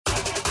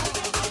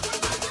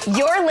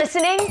You're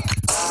listening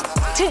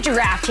to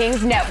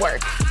DraftKings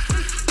Network.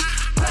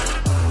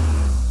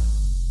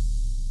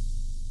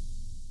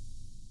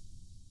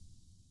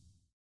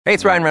 Hey,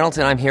 it's Ryan Reynolds,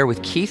 and I'm here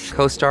with Keith,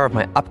 co-star of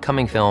my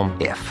upcoming film,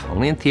 If,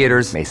 only in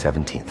theaters May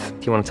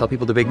 17th. Do you want to tell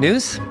people the big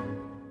news?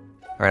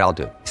 All right, I'll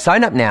do it.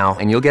 Sign up now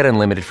and you'll get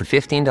unlimited for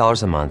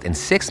 $15 a month and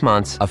 6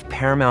 months of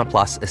Paramount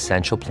Plus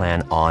Essential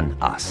Plan on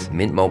us.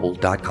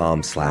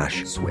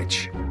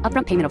 MintMobile.com/switch.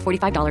 Upfront payment of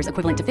 $45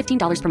 equivalent to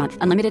 $15 per month.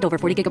 Unlimited over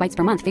 40 gigabytes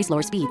per month. Face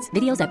lower speeds.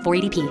 Videos at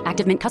 480p.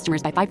 Active Mint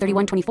customers by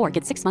 531.24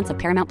 get 6 months of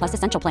Paramount Plus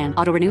Essential Plan.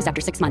 Auto renews after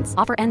 6 months.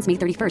 Offer ends May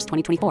 31st,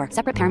 2024.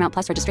 Separate Paramount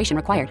Plus registration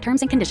required.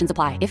 Terms and conditions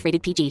apply if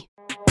rated PG.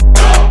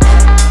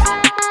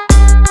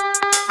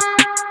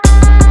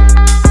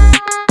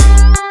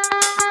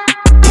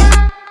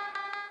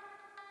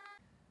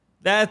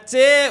 That's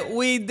it.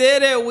 We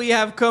did it. We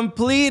have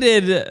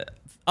completed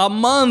a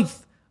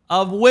month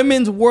of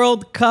Women's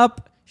World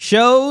Cup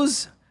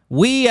shows.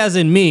 We, as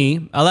in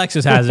me,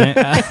 Alexis hasn't.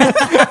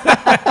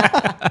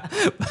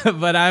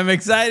 But I'm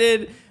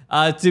excited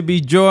to be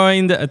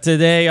joined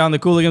today on the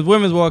Cooligans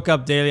Women's World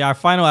Cup Daily, our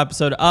final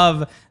episode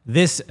of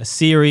this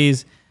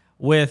series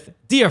with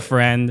dear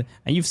friend,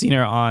 and you've seen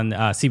her on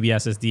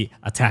CBS as the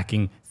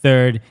attacking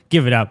third.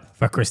 Give it up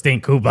for Christine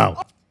Cupo.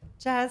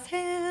 Jazz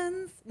hands.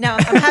 No,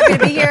 I'm happy to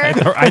be here. I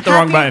hit the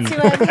wrong button. To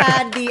have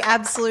had the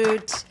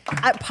absolute,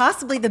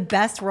 possibly the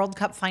best World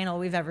Cup final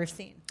we've ever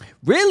seen.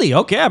 Really?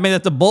 Okay. I mean,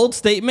 that's a bold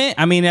statement.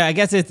 I mean, I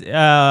guess it's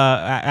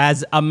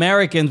as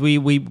Americans,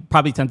 we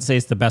probably tend to say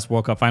it's the best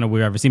World Cup final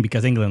we've ever seen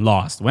because England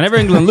lost. Whenever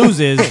England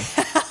loses,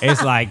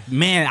 it's like,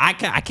 man, I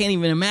can't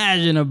even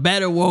imagine a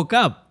better World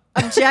Cup.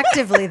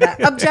 Objectively,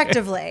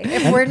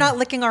 if we're not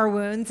licking our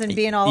wounds and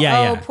being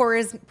all,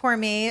 poor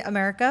me,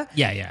 America.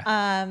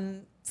 Yeah.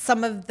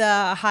 Some of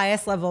the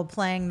highest level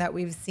playing that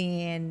we've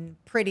seen,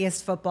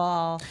 prettiest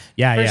football,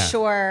 for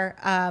sure.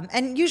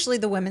 And usually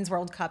the Women's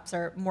World Cups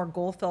are more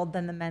goal-filled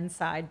than the men's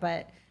side,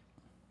 but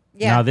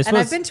yeah.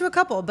 I've been to a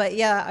couple, but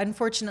yeah,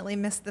 unfortunately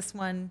missed this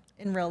one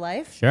in real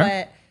life. Sure.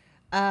 But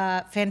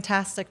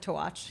fantastic to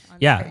watch on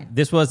screen.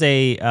 This was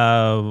a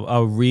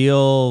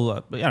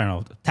real,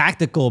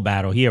 tactical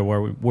battle here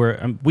where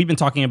we've been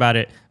talking about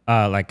it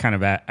like kind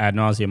of ad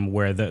nauseum,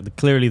 where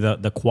clearly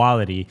the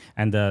quality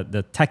and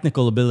the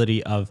technical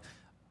ability of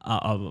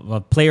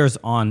players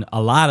on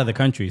a lot of the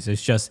countries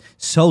is just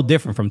so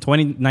different from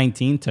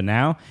 2019 to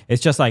now.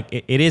 It's just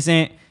like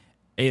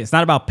it's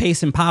not about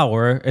pace and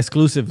power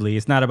exclusively.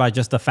 It's not about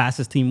just the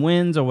fastest team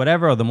wins or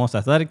whatever, or the most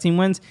athletic team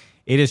wins.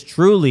 It is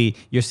truly,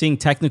 you're seeing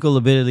technical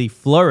ability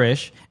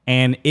flourish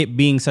and it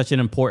being such an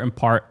important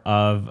part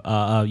of,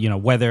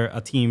 whether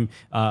a team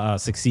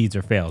succeeds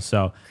or fails.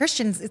 So,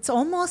 Christians, it's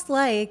almost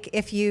like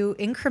if you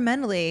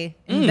incrementally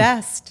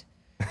invest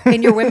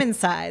in your women's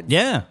sides.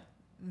 Yeah.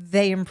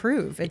 They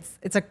improve.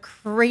 It's a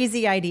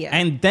crazy idea.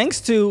 And thanks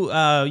to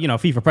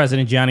FIFA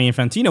president Gianni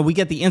Infantino, we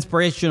get the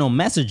inspirational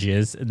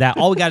messages that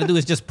all we got to do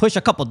is just push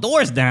a couple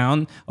doors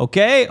down,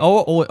 okay?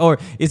 Or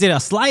is it a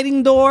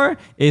sliding door?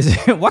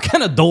 What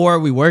kind of door are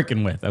we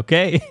working with,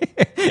 okay?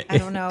 I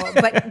don't know.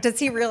 But does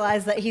he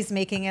realize that he's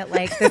making it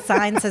like the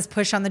sign says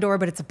push on the door,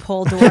 but it's a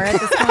pull door at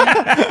this point?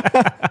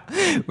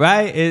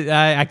 Right?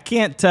 I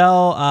can't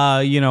tell.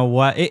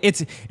 What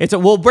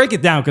we'll break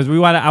it down because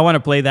I want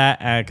to play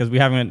that because we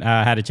haven't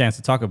had a chance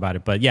to talk about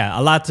it. But yeah,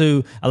 a lot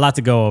to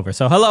go over.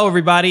 So hello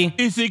everybody.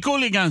 It's the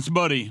Cooligans,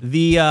 buddy.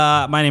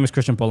 My name is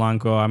Christian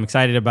Polanco. I'm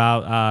excited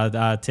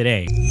about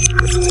today.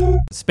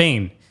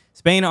 Spain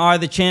are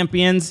the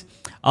champions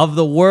of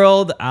the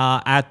world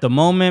at the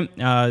moment.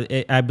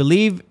 I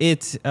believe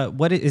it's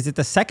is it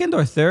the second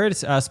or third?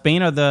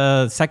 Spain are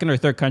the second or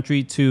third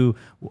country to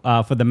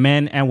for the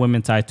men and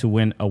women side to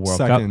win a World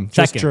Cup.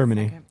 Just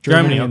Germany. Okay.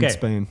 Germany, okay. And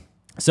Spain.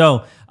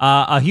 So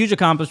a huge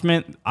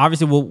accomplishment.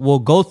 Obviously, we'll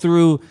go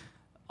through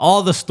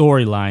all the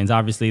storylines.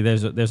 Obviously,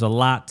 there's a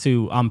lot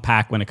to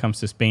unpack when it comes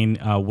to Spain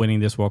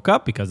winning this World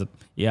Cup because a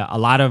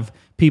lot of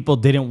people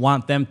didn't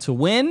want them to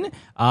win.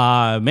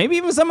 Maybe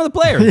even some of the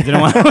players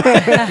didn't want to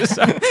win.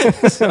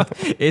 So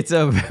it's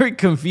a very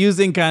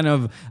confusing kind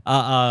of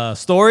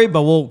story,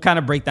 but we'll kind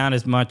of break down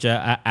as much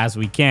as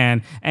we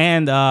can,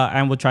 and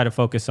we'll try to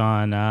focus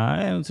on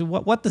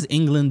what does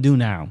England do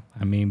now?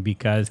 I mean,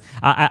 because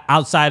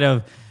outside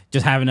of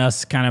just having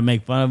us kind of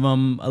make fun of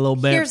them a little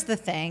bit. Here's the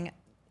thing.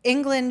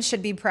 England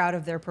should be proud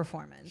of their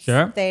performance.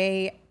 Sure.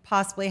 They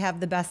possibly have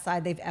the best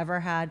side they've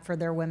ever had for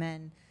their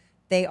women.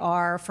 They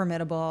are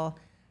formidable.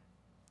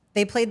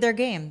 They played their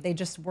game. They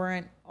just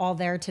weren't all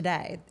there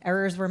today.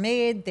 Errors were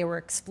made. They were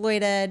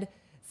exploited.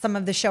 Some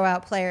of the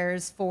show-out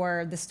players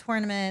for this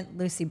tournament,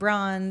 Lucy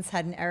Bronze,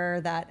 had an error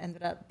that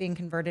ended up being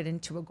converted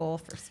into a goal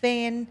for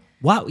Spain.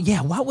 Wow,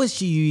 yeah. What was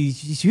she?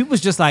 She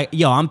was just like,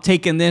 "Yo, I'm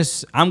taking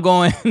this. I'm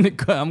going.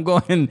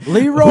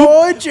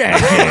 Leroy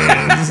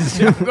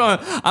Jenkins.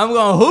 I'm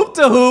going hoop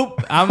to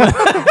hoop. I'm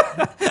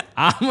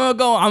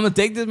gonna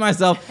take this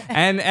myself."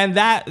 And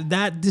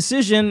that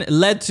decision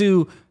led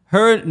to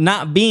her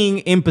not being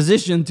in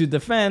position to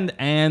defend,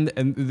 and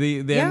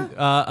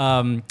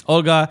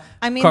Olga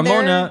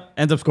Carmona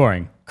ends up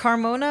scoring.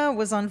 Carmona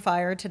was on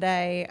fire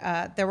today.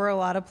 There were a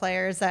lot of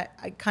players that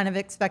I kind of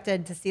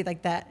expected to see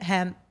like that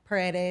Hemp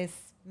Paredes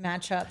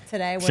matchup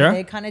today where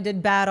they kind of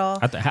did battle.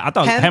 I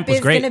thought Hemp was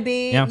great. Gonna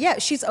be, yeah,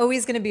 she's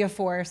always going to be a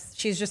force.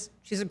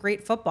 She's a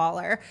great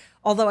footballer.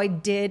 Although I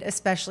did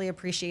especially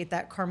appreciate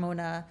that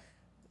Carmona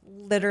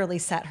literally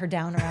sat her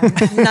down around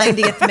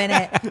 90th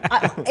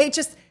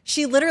minute.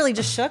 She literally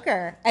just shook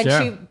her and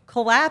she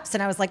collapsed.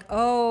 And I was like,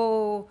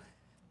 oh,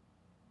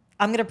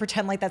 I'm going to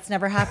pretend like that's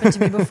never happened to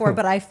me before.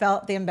 But I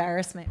felt the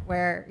embarrassment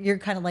where you're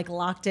kind of like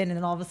locked in and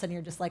then all of a sudden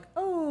you're just like,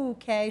 oh,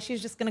 okay,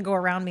 she's just going to go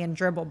around me and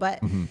dribble.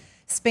 But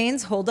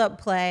Spain's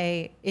hold-up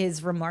play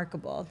is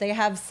remarkable. They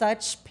have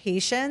such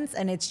patience,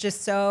 and it's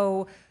just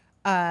so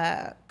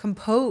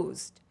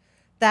composed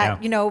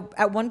that,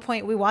 at one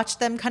point we watched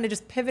them kind of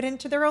just pivot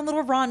into their own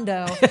little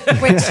rondo.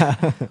 Which,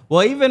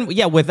 well, even,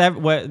 with that,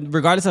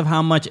 regardless of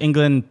how much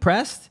England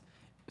pressed,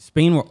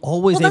 Spain were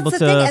always able to... That's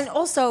the thing. And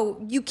also,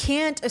 you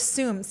can't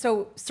assume.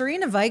 So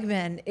Serena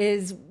Weigmann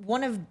is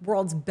one of the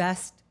world's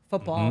best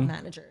football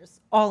managers.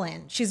 All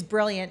in. She's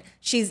brilliant.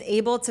 She's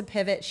able to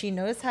pivot. She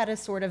knows how to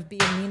sort of be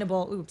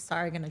amenable. Oops,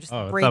 sorry, I'm going to just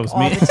break all the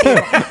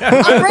table.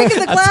 I'm breaking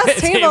the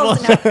glass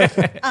tables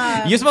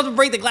now. You're supposed to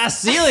break the glass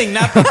ceiling,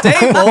 not the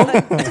table.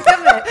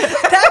 Damn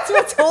it. That's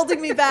what's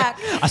holding me back.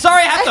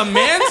 Sorry I have to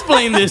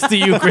mansplain this to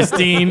you,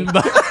 Christine,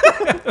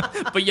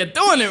 but you're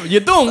doing it.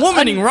 You're doing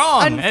womaning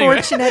wrong.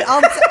 Unfortunate.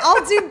 Anyway.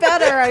 I'll do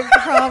better, I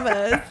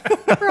promise.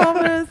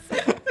 Promise.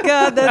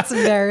 God, that's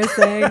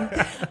embarrassing.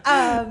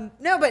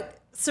 No, but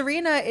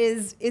Serena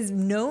is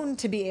known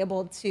to be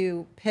able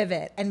to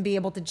pivot and be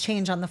able to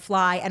change on the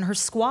fly, and her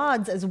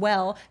squads as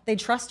well. They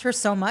trust her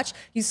so much.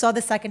 You saw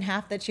the second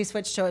half that she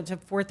switched to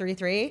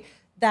 4-3-3.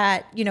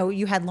 That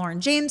you had Lauren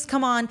James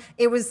come on.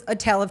 It was a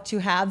tale of two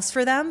halves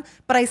for them,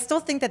 but I still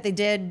think that they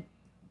did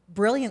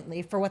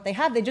brilliantly for what they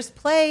had. They just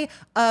play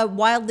a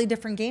wildly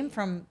different game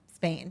from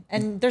Spain,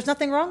 and there's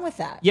nothing wrong with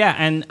that. Yeah,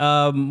 and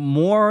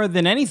more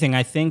than anything,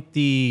 I think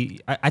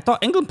I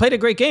thought England played a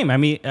great game. I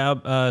mean,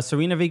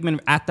 Serena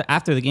Weigmann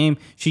after the game,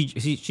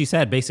 she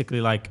said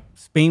basically like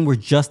Spain were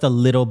just a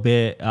little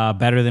bit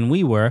better than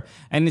we were,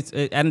 and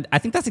I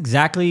think that's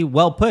exactly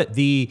well put.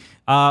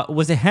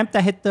 Was it Hemp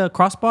that hit the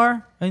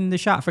crossbar in the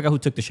shot? I forgot who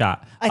took the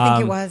shot. I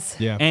think it was.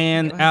 Yeah.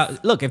 And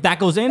look, if that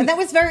goes in, and that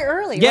was very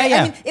early. Yeah, right?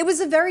 yeah. I mean, it was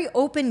a very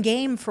open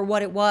game for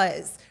what it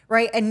was.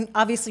 Right. And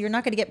obviously you're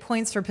not going to get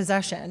points for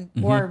possession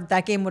or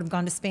that game would have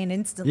gone to Spain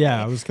instantly.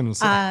 Yeah, I was going to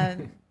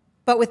say.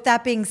 But with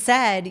that being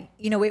said,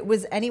 it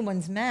was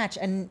anyone's match.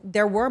 And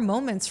there were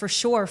moments for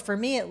sure, for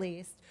me at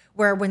least,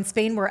 where when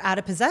Spain were out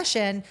of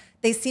possession,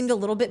 they seemed a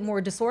little bit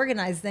more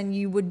disorganized than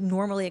you would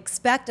normally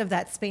expect of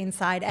that Spain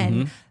side.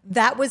 And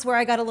that was where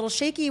I got a little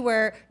shaky,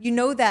 where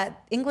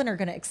that England are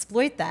going to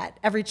exploit that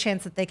every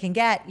chance that they can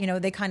get.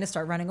 They kind of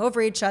start running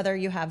over each other.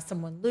 You have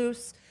someone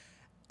loose.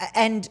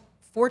 And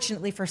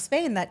fortunately for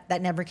Spain,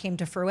 that never came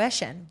to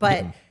fruition,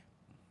 but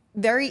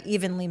very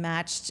evenly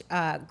matched.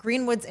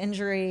 Greenwood's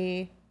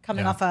injury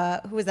coming off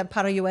who was that,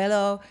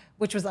 Parayuelo,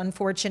 which was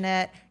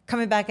unfortunate,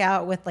 coming back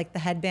out with like the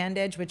head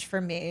bandage, which for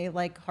me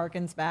like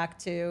harkens back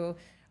to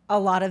a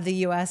lot of the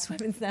U.S.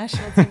 women's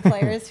national team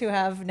players who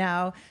have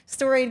now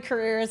storied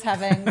careers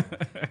having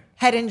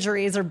head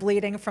injuries or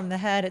bleeding from the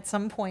head at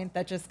some point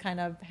that just kind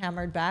of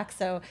hammered back.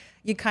 So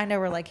you kind of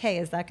were like, hey,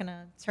 is that going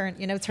to turn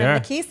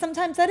the key?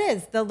 Sometimes that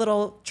is the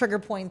little trigger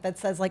point that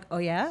says like, oh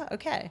yeah,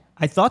 okay.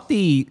 I thought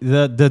the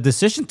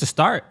decision to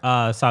start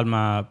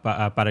Salma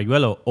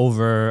Parayuelo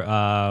over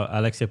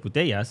Alexia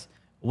Putellas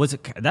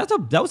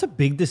that was a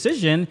big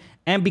decision,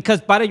 and because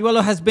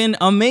Parayuelo has been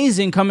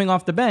amazing coming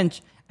off the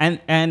bench,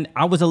 and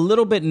I was a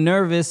little bit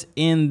nervous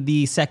in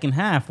the second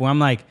half where I'm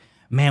like,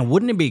 man,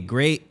 wouldn't it be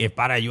great if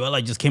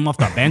Parayuelo just came off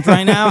the bench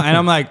right now? And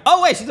I'm like,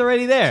 oh wait, she's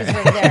already there. She's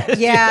already there.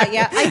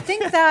 Yeah. I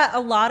think that a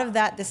lot of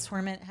that this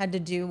tournament had to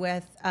do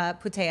with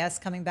Putellas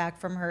coming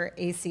back from her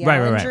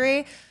ACL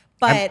injury.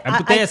 But and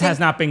Putellas has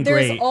not been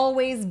great. There's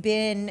always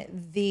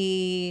been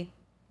the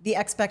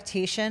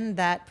expectation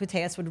that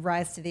Putellas would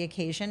rise to the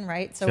occasion,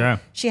 right? So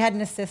she had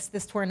an assist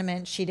this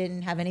tournament. She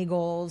didn't have any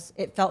goals.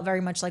 It felt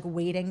very much like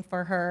waiting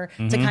for her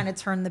to kind of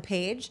turn the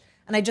page.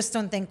 And I just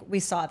don't think we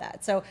saw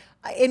that. So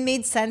it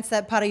made sense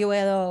that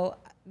Parayuelo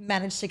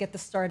managed to get the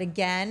start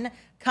again.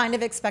 Kind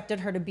of expected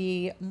her to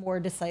be more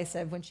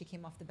decisive when she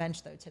came off the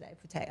bench, though, today,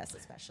 Putellas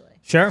especially.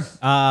 Sure.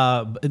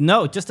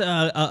 No, just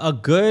a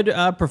good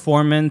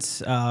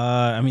performance.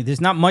 I mean,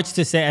 there's not much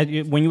to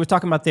say. When you were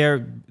talking about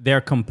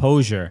their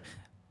composure,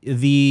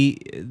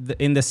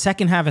 in the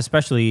second half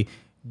especially,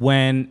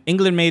 when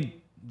England made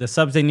the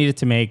subs they needed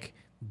to make,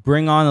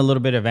 bring on a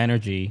little bit of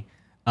energy,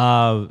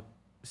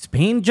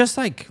 Spain just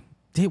like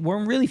they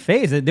weren't really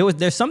phased.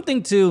 There's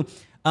something to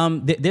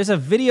there's a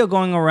video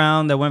going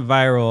around that went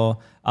viral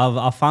of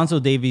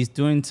Alphonso Davies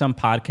doing some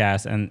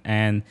podcast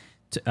and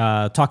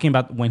talking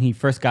about when he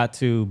first got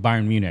to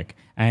Bayern Munich,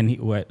 and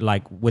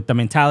with the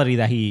mentality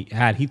that he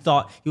had, he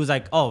was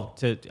like,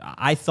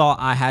 I thought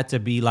I had to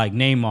be like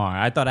Neymar.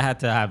 I thought I had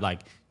to have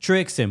like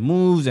tricks and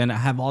moves and I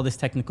have all this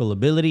technical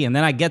ability, and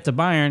then I get to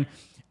Bayern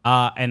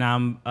and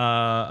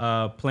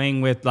I'm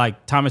playing with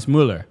like Thomas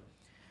Muller.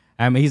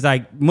 He's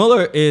like,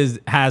 Muller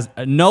has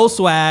no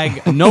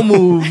swag, no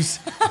moves.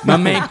 My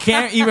man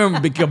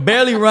can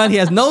barely run. He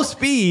has no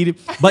speed,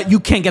 but you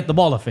can't get the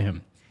ball off of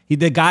him.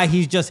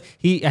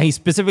 He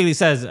specifically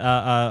says,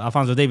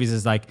 Alphonso Davies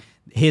is like,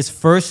 his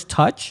first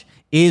touch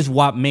is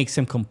what makes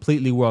him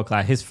completely world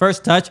class. His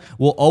first touch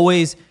will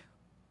always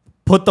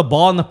put the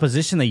ball in the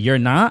position that you're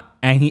not,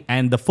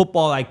 and the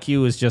football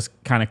IQ is just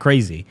kind of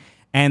crazy.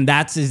 And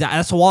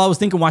that's all I was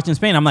thinking watching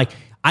Spain. I'm like,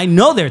 I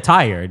know they're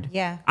tired.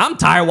 Yeah. I'm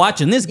tired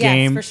watching this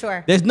game. Yes, for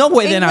sure. There's no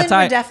way they're not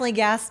tired. England were definitely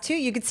gassed too.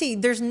 You could see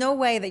there's no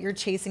way that you're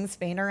chasing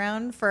Spain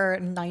around for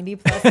 90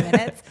 plus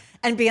minutes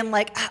and being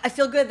like, I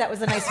feel good. That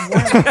was a nice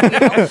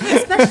warm-up.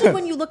 Especially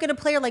when you look at a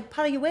player like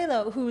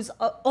Parayuelo, who's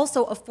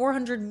also a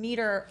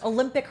 400-meter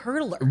Olympic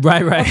hurdler.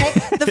 Right. Okay?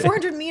 The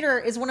 400-meter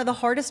is one of the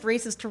hardest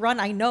races to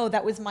run. I know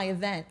that was my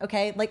event.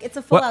 Okay, like it's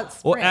a full-out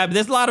sprint.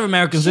 There's a lot of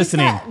Americans She's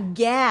listening. Got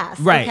gas.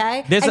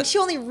 Right. Okay, and she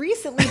only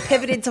recently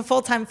pivoted to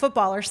full-time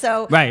footballer.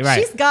 So right.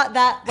 She's got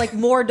that like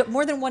more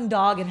than one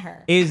dog in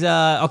her.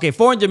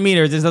 400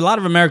 meters. There's a lot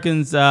of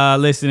Americans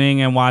listening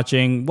and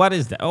watching. What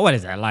is that? Oh, what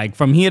is that like?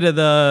 From here to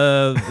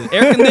the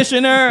air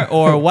conditioner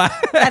or what?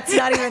 That's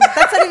not even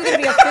gonna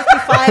be a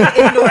 55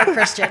 indoor,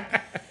 Christian.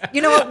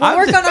 You know what? We'll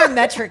work on our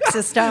metric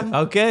system.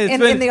 Okay,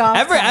 in the off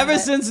ever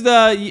since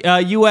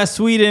the U.S.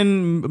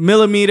 Sweden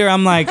millimeter,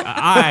 I'm like, all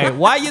right,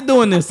 why are you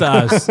doing this to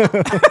us?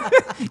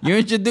 You're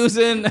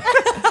introducing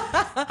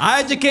our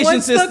education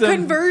What's system. the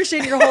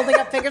conversion? You're holding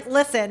up fingers.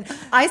 Listen,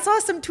 I saw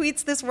some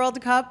tweets this World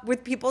Cup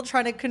with people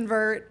trying to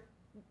convert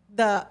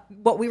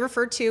what we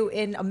refer to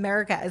in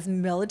America as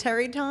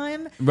military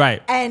time.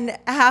 Right. And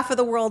half of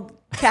the world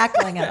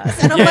cackling at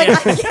us. And I'm like,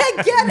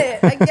 I get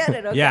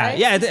it. Okay.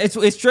 Yeah.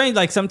 It's strange.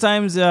 Like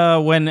sometimes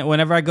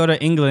whenever I go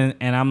to England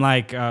and I'm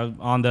like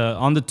on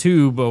the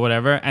tube or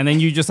whatever, and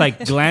then you just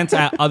like glance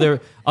at other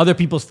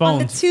people's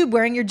phones. On the tube,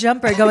 wearing your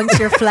jumper, going to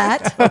your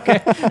flat. Okay.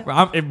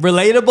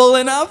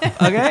 Relatable enough.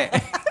 Okay.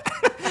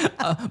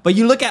 But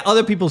you look at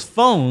other people's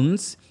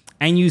phones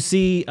and you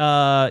see,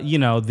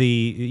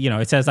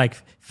 it says like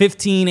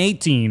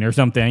 1518 or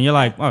something. And you're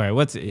like, all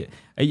right,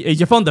 is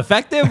your phone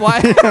defective?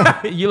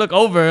 Why? You look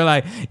over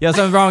like, yeah,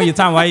 something's wrong with your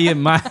time. Why are you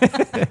my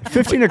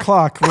 15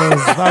 o'clock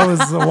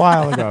was a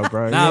while ago,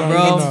 bro. Nah,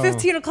 bro. It's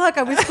 15 o'clock.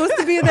 I was supposed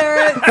to be there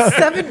at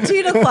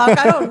 17 o'clock.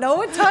 I don't know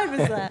what time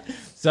is that.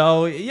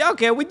 So, yeah,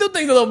 okay, we do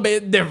things a little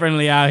bit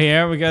differently out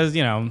here because, the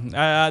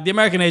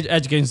American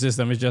education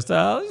system is just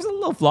a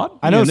little flawed.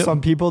 I know some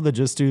people that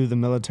just do the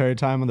military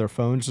time on their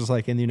phones, just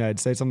like in the United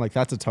States. I'm like,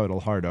 that's a total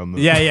hardo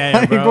move.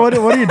 Yeah, bro.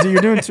 Like, what do you do?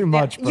 You're doing too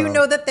much, bro. You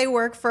know that they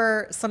work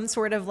for some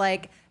sort of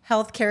like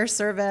healthcare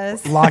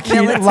service,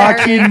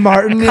 Lockheed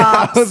Martin.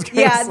 Cops.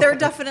 Yeah,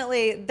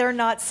 they're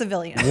not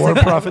civilians. War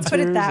profiteers. Put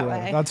it that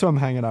way. That's who I'm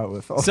hanging out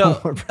with.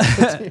 So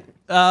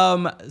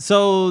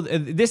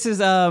this is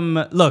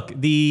look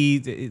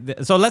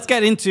so let's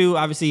get into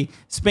obviously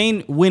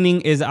Spain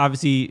winning is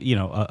obviously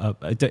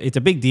it's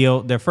a big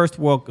deal, their first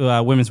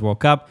women's World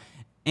Cup,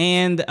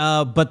 and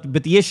but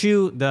the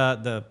issue,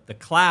 the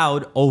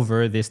cloud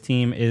over this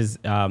team is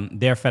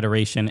their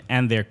federation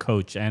and their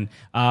coach, and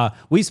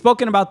we've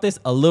spoken about this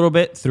a little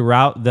bit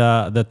throughout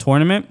the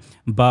tournament,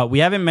 but we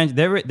haven't mentioned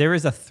there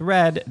is a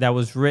thread that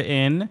was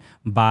written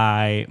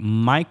by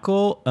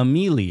Michael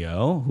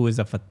Emilio, who is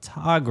a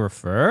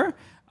photographer.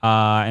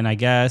 And I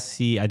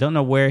guess I don't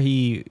know where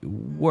he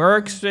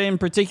works in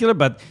particular,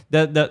 but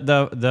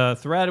the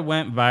thread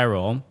went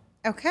viral.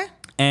 Okay.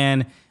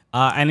 And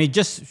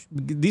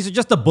these are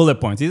just the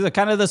bullet points. These are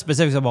kind of the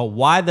specifics about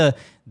why the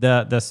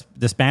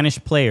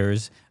Spanish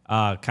players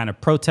kind of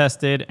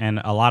protested,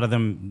 and a lot of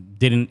them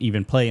didn't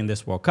even play in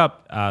this World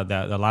Cup. A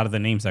lot of the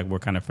names that we're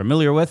kind of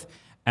familiar with.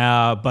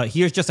 But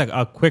here's just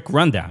a quick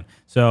rundown.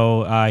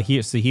 So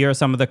here are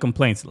some of the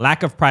complaints.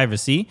 Lack of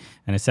privacy.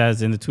 And it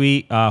says in the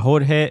tweet,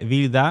 Jorge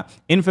Vilda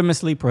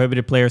infamously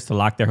prohibited players to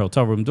lock their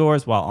hotel room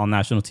doors while on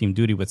national team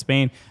duty with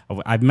Spain.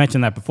 I've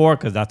mentioned that before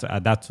because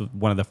that's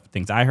one of the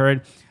things I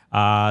heard.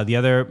 The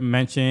other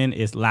mention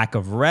is lack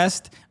of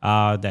rest,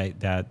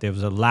 that there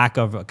was a lack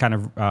of kind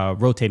of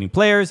rotating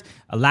players,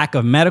 a lack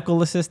of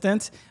medical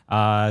assistance.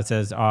 It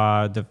says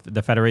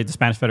the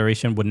Spanish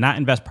Federation would not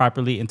invest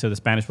properly into the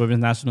Spanish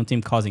women's national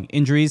team, causing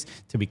injuries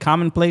to be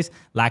commonplace,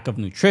 lack of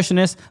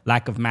nutritionists,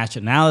 lack of match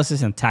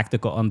analysis and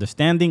tactical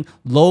understanding,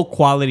 low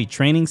quality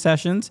training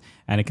sessions.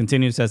 And it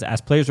continues, says, as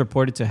players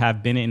reported to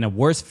have been in a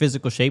worse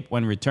physical shape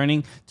when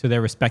returning to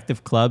their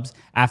respective clubs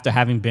after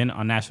having been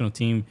on national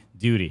team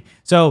duty.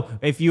 So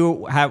if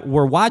you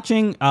were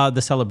watching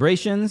the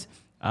celebrations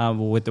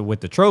with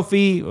the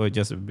trophy, or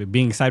just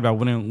being excited about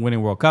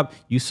winning World Cup,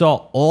 you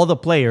saw all the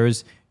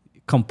players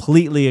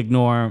completely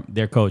ignore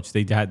their coach.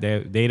 They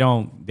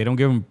don't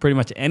give him pretty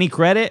much any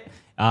credit.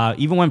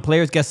 Even when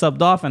players get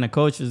subbed off and the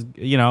coach is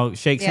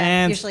shakes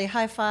hands, usually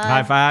high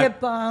five, hip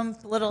bump,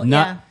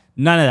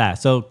 None of that.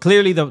 So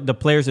clearly the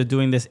players are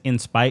doing this in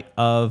spite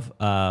of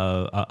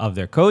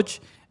their coach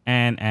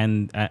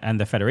and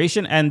the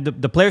federation, and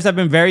the players have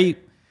been very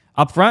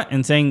upfront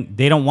in saying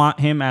they don't want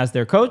him as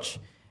their coach.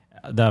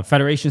 the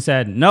federation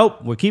said,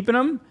 nope, we're keeping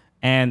him.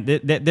 And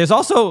there's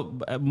also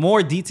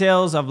more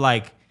details of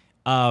like,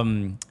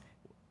 and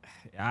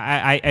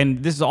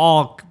this is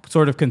all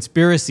sort of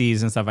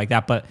conspiracies and stuff like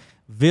that. But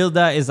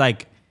Vilda is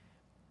like,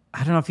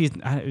 I don't know if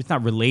it's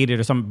not related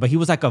or something, but he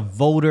was like a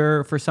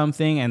voter for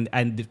something,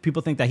 and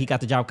people think that he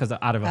got the job because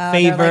out of a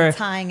favor. They're like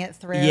tying it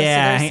through.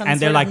 Yeah, so and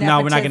they're like,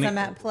 no, we're not gonna.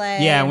 At play.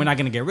 Yeah, we're not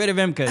gonna get rid of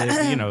him because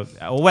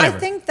or whatever. I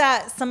think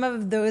that some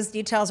of those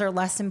details are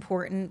less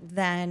important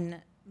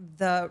than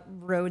the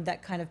road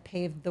that kind of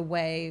paved the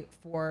way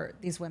for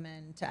these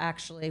women to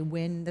actually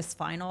win this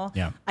final.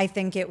 Yeah. I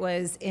think it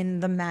was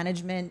in the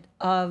management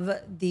of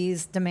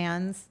these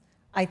demands.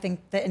 I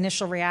think the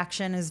initial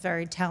reaction is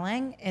very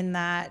telling in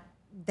that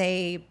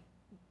the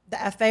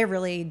FA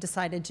really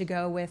decided to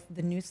go with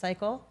the news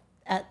cycle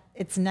at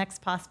its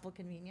next possible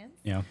convenience.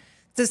 Yeah.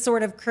 To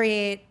sort of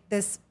create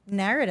this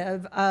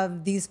narrative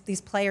of these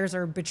players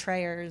are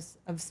betrayers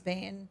of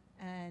Spain,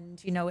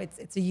 and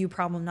it's a you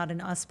problem, not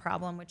an us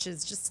problem, which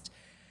is just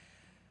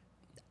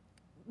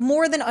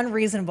more than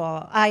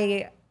unreasonable.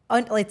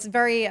 It's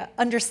very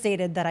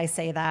understated that I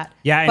say that.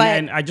 Yeah,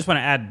 and I just want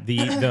to add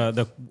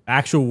the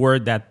actual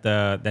word that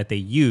they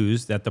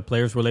used, that the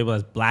players were labeled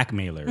as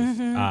blackmailers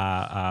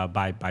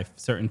by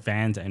certain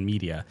fans and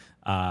media,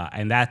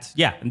 and that's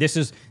And this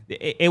is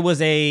it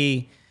was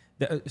a.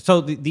 So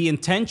the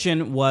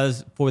intention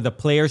was for the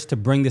players to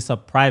bring this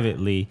up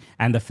privately,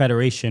 and the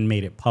federation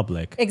made it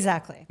public.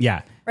 Exactly.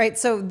 Yeah. Right.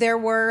 So there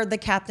were the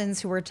captains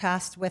who were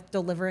tasked with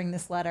delivering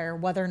this letter,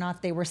 whether or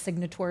not they were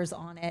signatories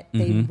on it.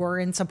 They were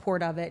in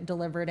support of it,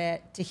 delivered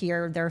it to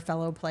hear their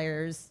fellow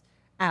players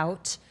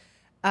out.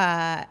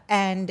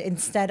 And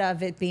instead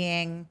of it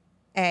being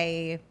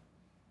a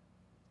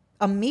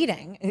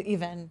meeting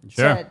even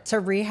to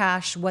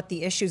rehash what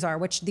the issues are,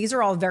 which these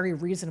are all very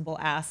reasonable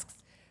asks,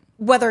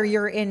 whether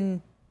you're in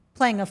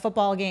playing a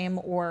football game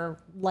or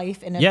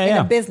life in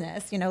a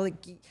business,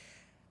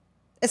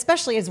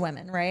 especially as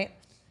women, right?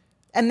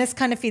 And this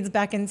kind of feeds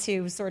back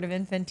into sort of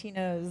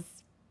Infantino's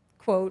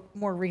quote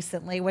more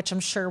recently, which I'm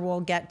sure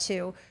we'll get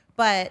to.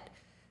 But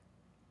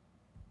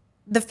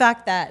the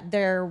fact that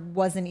there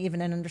wasn't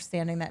even an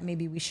understanding that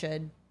maybe we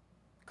should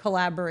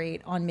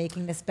collaborate on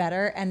making this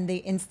better, and the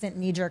instant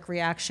knee-jerk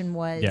reaction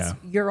was,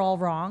 you're all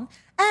wrong.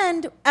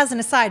 And as an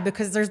aside,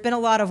 because there's been a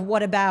lot of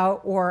what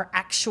about or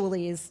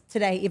actuallys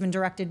today, even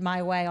directed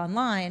my way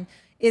online,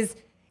 is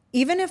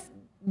even if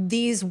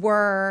these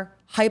were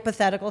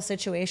hypothetical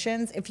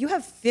situations, if you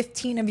have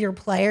 15 of your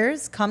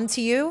players come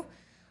to you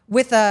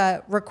with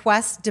a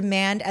request,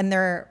 demand, and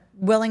they're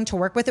willing to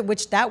work with it,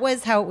 which that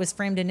was how it was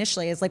framed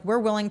initially, is like, we're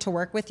willing to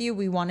work with you.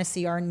 We want to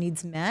see our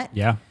needs met.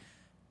 Yeah.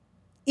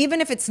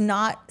 Even if it's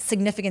not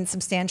significant,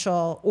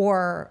 substantial,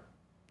 or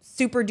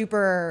super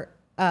duper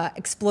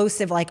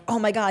explosive, like, oh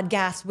my God,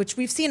 gas, which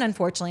we've seen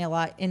unfortunately a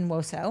lot in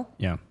WOSO.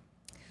 Yeah.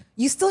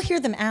 You still hear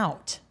them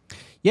out.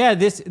 Yeah,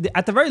 this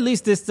at the very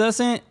least, this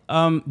doesn't,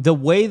 the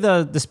way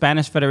the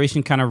Spanish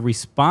Federation kind of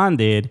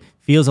responded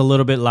feels a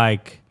little bit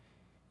like,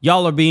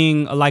 y'all are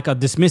being like a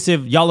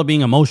dismissive, y'all are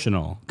being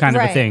emotional kind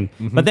of a thing.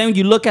 Mm-hmm. But then when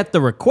you look at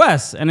the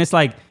requests, and it's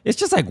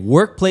just like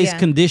workplace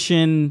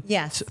condition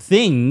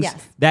things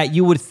that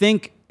you would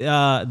think,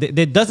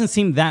 there doesn't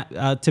seem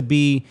that to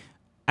be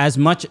as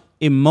much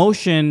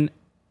emotion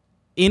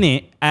in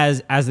it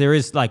as there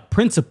is like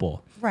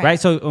principle, right?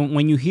 So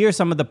when you hear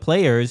some of the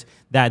players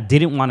that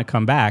didn't want to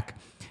come back,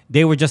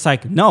 they were just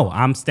like, no,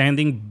 I'm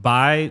standing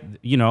by,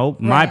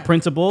 my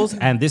principles,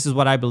 and this is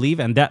what I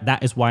believe, and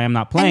that is why I'm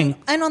not playing.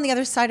 And on the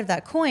other side of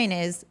that coin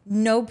is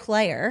no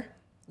player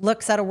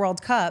looks at a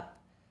World Cup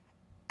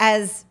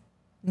as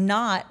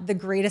not the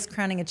greatest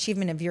crowning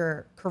achievement of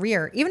your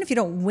career. Even if you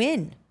don't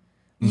win,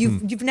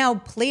 you've now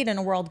played in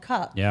a World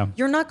Cup. Yeah.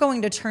 You're not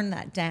going to turn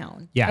that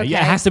down. Yeah, it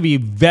has to be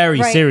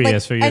very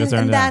serious for you to turn it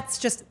down. And that's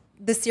just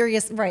the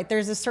serious, right.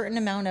 There's a certain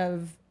amount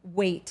of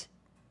weight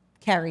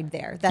carried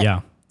there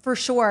that for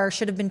sure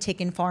should have been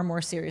taken far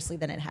more seriously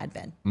than it had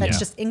been. That's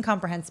just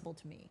incomprehensible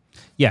to me.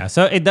 Yeah,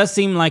 so it does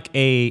seem like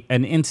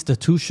an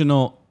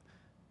institutional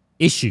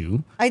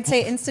issue. I'd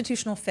say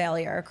institutional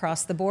failure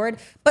across the board,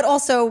 but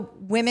also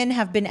women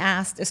have been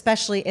asked,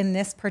 especially in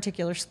this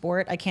particular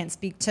sport, I can't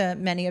speak to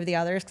many of the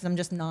others because I'm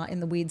just not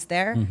in the weeds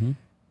there,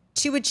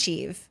 to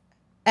achieve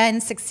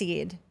and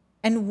succeed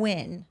and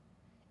win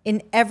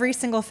in every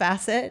single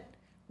facet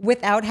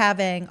without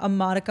having a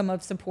modicum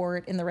of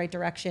support in the right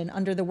direction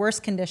under the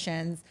worst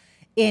conditions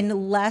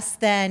in less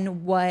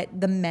than what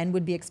the men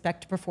would be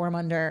expected to perform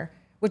under,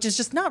 which is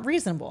just not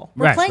reasonable.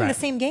 We're playing the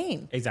same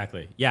game.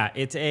 Exactly. Yeah,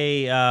 it's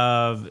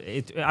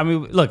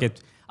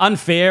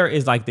unfair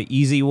is like the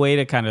easy way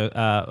to kind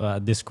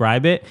of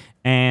describe it,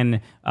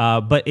 and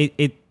but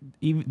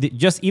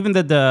even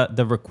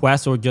the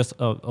requests or just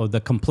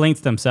the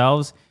complaints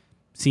themselves,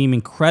 seem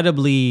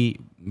incredibly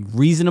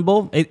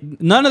reasonable.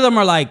 None of them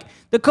are like,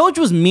 the coach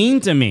was mean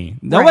to me.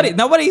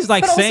 Nobody's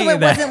like but saying also it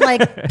that. wasn't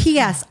like,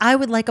 P.S. I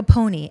would like a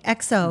pony.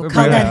 XO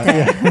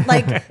caldente.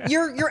 Like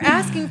you're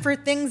asking for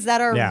things that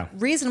are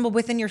reasonable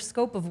within your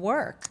scope of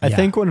work. I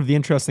think one of the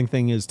interesting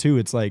thing is too,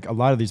 it's like a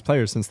lot of these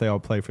players, since they all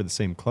play for the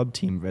same club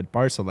team at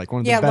Barca, like one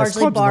of the best clubs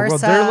in the world,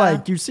 they're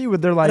like, you see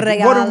what they're like,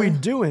 Real. what are we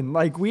doing?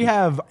 Like we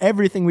have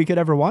everything we could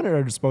ever want at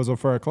our disposal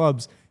for our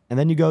clubs. And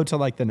then you go to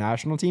like the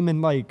national team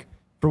and like,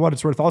 for what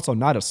it's worth, also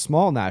not a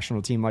small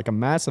national team, like a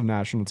massive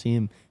national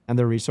team, and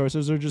their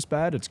resources are just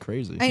bad. It's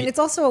crazy. I mean, it's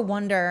also a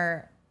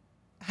wonder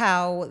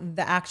how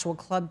the actual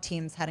club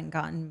teams hadn't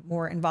gotten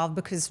more involved,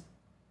 because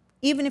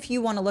even if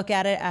you want to look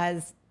at it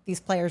as these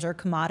players are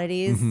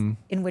commodities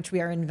in which we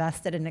are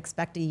invested and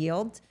expect a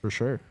yield, For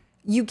sure.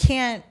 you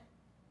can't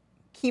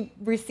keep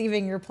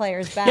receiving your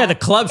players back. Yeah, the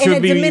club in should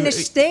a be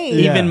diminished state.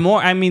 even more.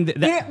 I mean,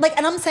 Like,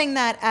 and I'm saying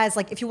that as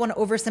like, if you want to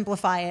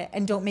oversimplify it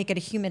and don't make it a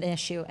human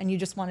issue, and you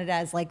just want it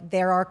as like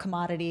they're our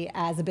commodity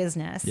as a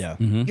business,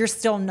 you're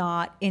still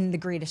not in the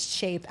greatest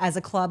shape as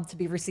a club to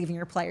be receiving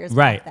your players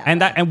right, back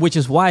and and which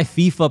is why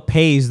FIFA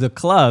pays the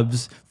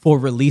clubs for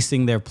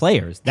releasing their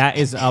players. That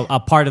is a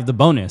part of the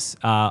bonus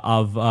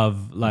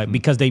of like,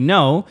 because they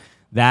know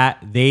that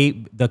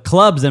the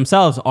clubs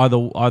themselves are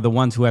the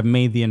ones who have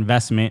made the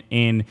investment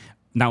in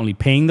not only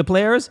paying the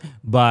players,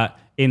 but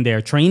in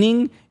their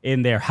training,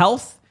 in their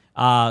health.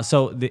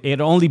 So it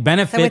only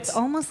benefits. So it's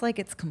almost like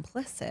it's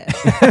complicit.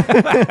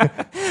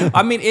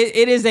 I mean,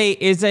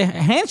 it's a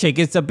handshake.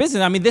 It's a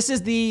business. I mean, this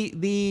is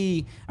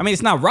the. I mean,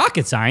 it's not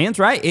rocket science,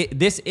 right?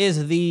 This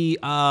is the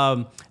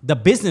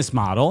business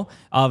model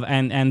of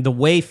and the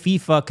way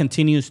FIFA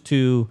continues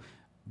to,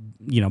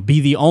 be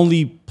the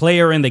only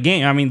player in the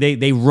game. I mean,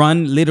 they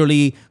run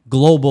literally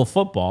global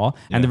football,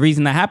 and the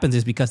reason that happens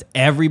is because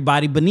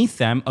everybody beneath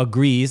them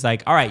agrees,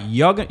 like, all right,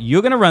 you're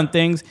gonna run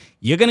things,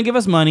 you're gonna give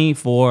us money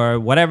for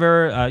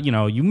whatever,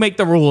 you make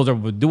the rules or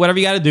do whatever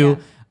you got to do.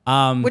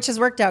 Which has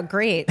worked out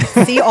great.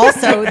 See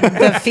also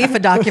the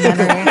FIFA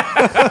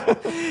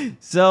documentary.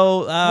 So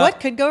what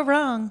could go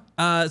wrong?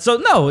 So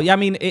no, I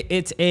mean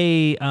it's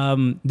a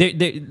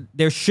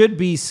there should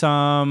be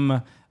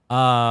some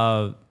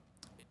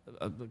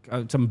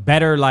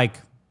better, like,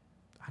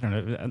 I don't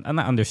know, I'm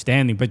not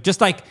understanding, but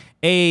just like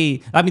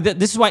this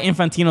is why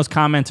Infantino's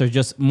comments are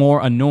just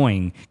more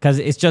annoying, because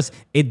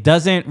it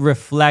doesn't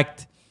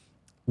reflect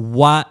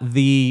what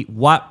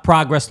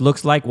progress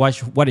looks like,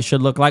 what it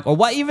should look like, or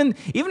what even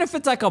if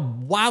it's like a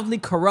wildly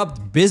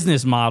corrupt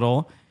business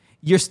model,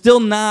 you're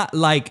still not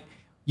like,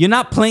 you're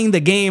not playing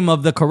the game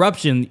of the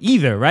corruption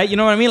either, right? You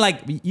know what I mean?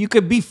 Like, you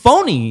could be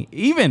phony,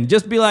 even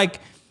just be like,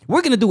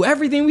 we're gonna do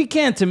everything we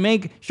can to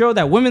make sure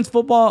that women's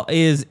football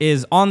is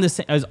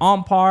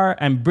on par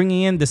and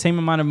bringing in the same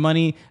amount of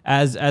money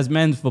as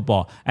men's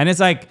football. And it's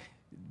like,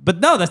 but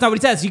no, that's not what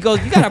he says. He goes,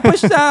 you gotta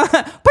push down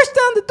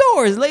the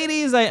doors,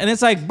 ladies. And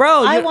it's like,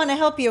 bro, I want to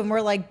help you, and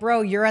we're like,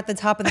 bro, you're at the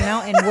top of the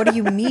mountain. What do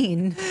you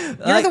mean?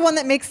 You're the one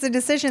that makes the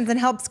decisions and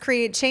helps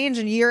create change,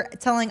 and you're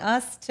telling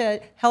us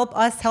to help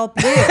us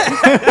help you.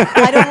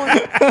 At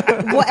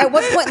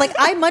what point? Like,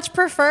 I much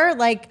prefer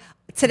like.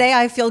 Today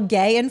I feel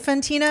gay,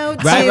 Infantino,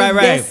 to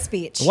this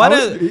speech.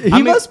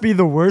 He must be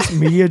the worst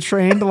media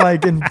trained,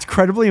 like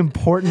incredibly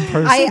important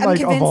person. I am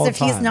like, convinced of all if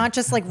he's time. not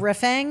just like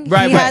riffing,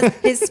 Right.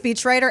 His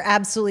speechwriter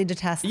absolutely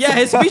detests Yeah,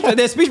 him.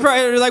 their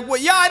speechwriter is like,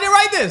 well, I didn't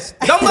write this.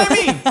 Don't blame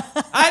me.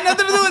 I had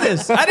nothing to do with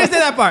this. I didn't say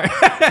that part.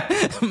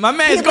 My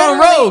man's going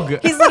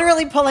rogue. He's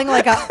literally pulling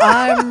like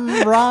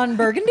I'm Ron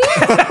Burgundy.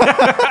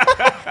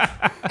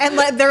 And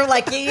they're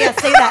like, yeah,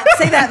 say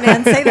that,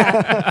 man, say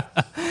that.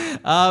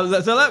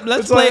 So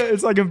let's play.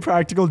 It's like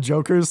Impractical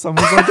Jokers.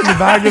 Someone's like in the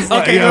back. It's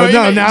like, Okay,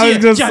 now he's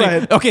just Johnny,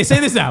 saying. okay, say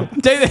this now.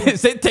 Say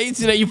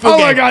that you feel Oh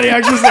gay. my God, he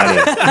actually said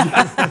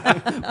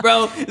it.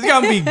 Bro, it's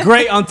gonna be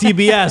great on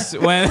TBS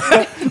when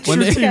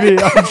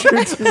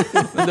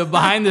the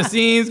behind the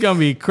scenes gonna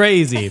be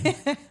crazy.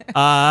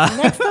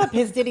 Next up,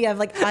 his ditty of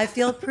like, I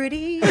feel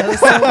pretty, oh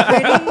so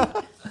pretty.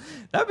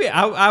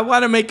 I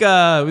want to make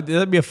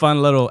that'd be a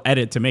fun little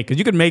edit to make, because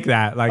you could make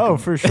that like. Oh,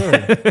 for sure.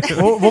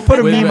 We'll put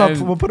a meme up.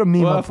 We'll put a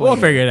meme up. We'll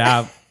later. figure it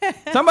out.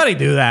 Somebody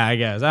do that, I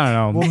guess. I don't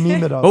know. We'll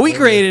meme it up. But we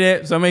later. created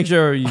it, so make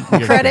sure you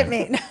Credit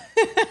me.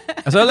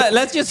 So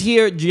let's just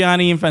hear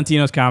Gianni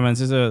Infantino's comments.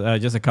 This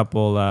is just a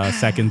couple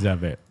seconds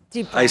of it.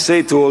 I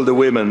say to all the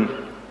women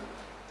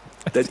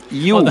that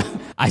you...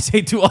 I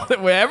say to all the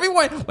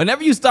everyone,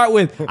 whenever you start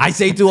with, I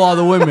say to all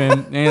the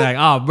women, and you're like,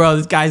 oh, bro,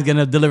 this guy's going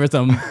to deliver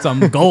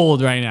some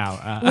gold right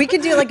now. We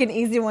could do like an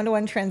easy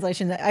one-to-one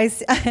translation. I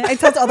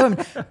tell to all the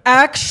women,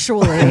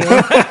 actually.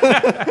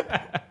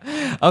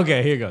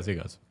 Okay, here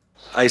goes.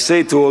 I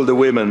say to all the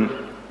women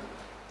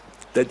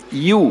that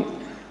you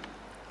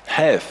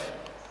have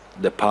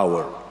the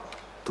power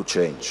to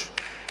change.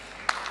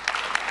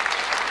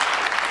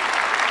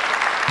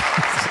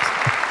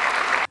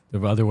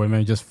 The other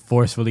women just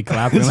forcefully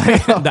clapping.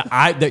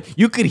 Like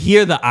you could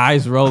hear the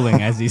eyes rolling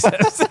as he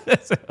says.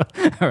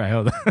 All right,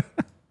 hold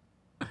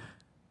on.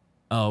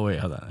 Oh, wait,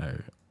 hold on. There we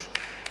go.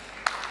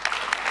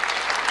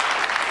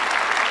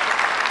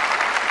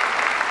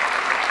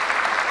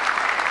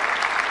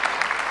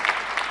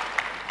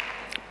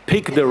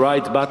 Pick the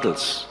right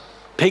battles.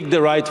 Pick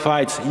the right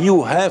fights.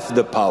 You have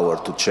the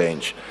power to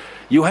change.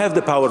 You have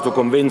the power to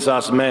convince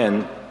us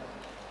men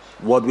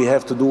what we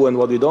have to do and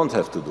what we don't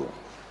have to do.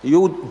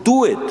 You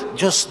do it.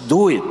 Just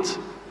do it.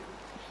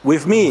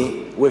 With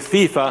me, with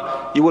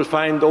FIFA, you will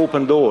find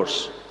open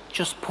doors.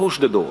 Just push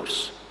the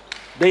doors.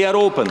 They are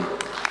open.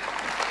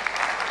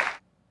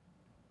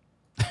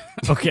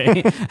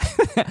 Okay.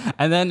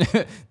 And then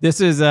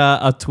this is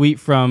a tweet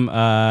from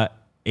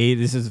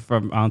this is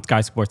from on Sky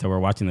Sports that we're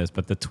watching this,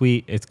 but the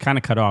tweet, it's kind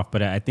of cut off,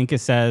 but I think it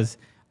says,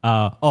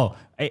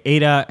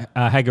 Ada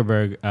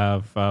Hegerberg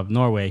of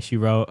Norway, she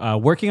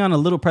wrote, working on a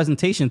little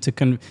presentation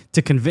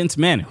to convince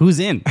men. Who's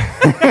in?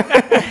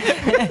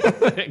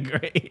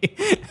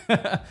 Great.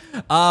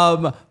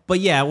 But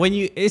yeah,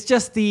 it's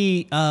just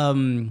the,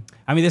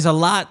 there's a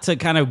lot to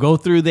kind of go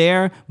through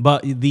there,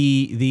 but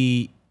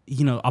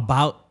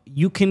about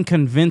you can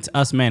convince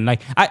us men.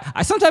 Like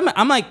I sometimes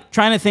I'm like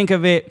trying to think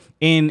of it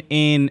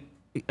in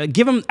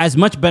give them as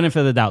much benefit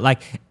of the doubt.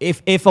 Like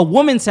if a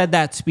woman said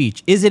that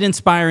speech, is it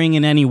inspiring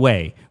in any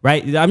way?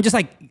 Right? I'm just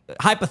like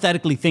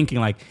hypothetically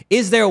thinking like,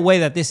 is there a way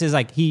that this is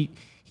like he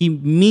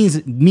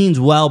means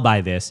well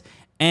by this?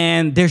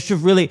 And there's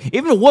just really,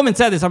 even a woman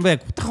said this, I'm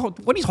like,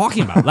 what are you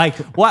talking about? Like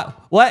what?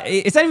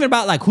 It's not even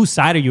about like whose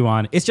side are you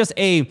on? It's just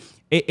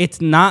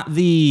it's not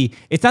the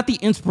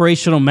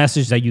inspirational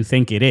message that you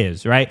think it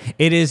is, right?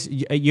 It is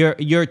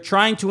you're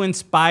trying to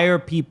inspire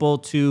people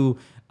to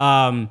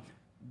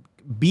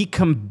be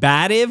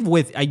combative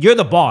with you're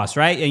the boss,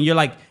 right? And you're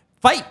like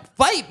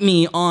fight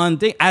me on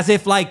thing as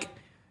if like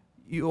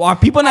are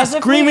people not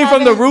screaming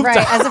from the rooftop?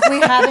 Right, as if we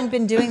haven't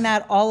been doing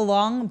that all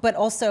along, but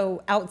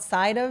also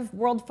outside of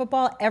world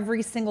football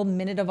every single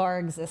minute of our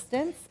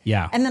existence.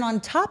 Yeah. And then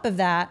on top of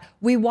that,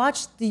 we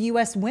watched the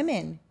U.S.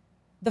 women,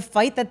 the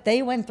fight that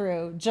they went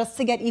through just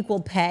to get equal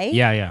pay.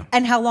 Yeah.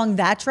 And how long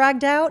that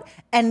dragged out,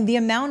 and the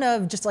amount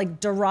of just like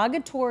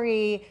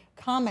derogatory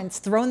comments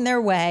thrown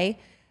their way,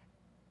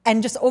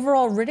 and just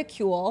overall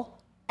ridicule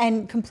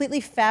and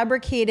completely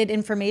fabricated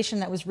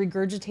information that was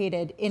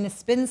regurgitated in a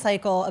spin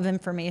cycle of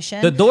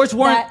information. The doors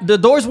weren't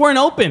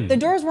open. The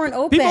doors weren't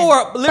open. People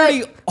were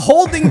literally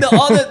holding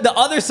the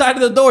other side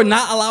of the door,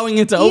 not allowing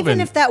it to open. Even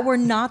if that were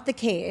not the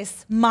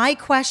case, my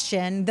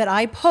question that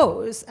I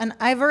pose, and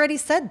I've already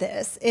said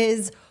this,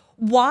 is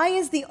why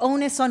is the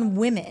onus on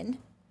women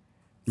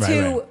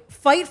to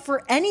fight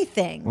for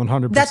anything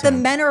 100%. that the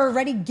men are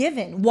already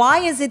given? Why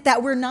is it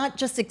that we're not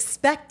just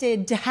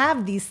expected to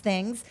have these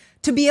things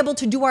to be able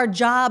to do our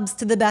jobs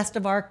to the best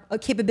of our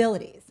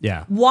capabilities?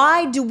 Yeah.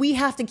 Why do we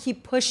have to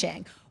keep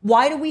pushing?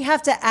 Why do we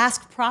have to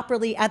ask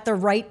properly at the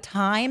right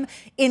time,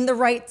 in the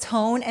right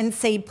tone, and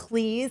say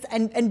please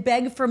and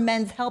beg for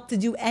men's help to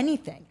do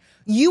anything?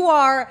 You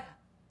are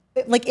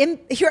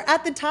you're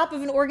at the top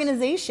of an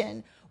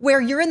organization where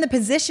you're in the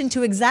position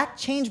to exact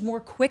change more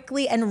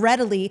quickly and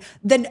readily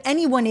than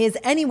anyone is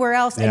anywhere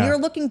else. Yeah. And you're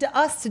looking to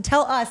us to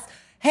tell us,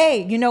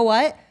 hey, you know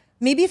what?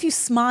 Maybe if you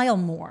smile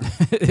more.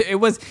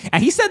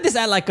 And he said this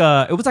at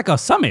it was like a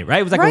summit, right?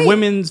 It was like a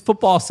women's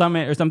football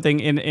summit or something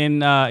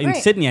in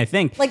Sydney, I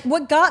think. Like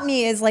what got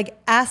me is like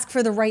ask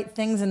for the right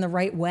things in the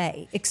right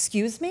way.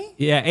 Excuse me?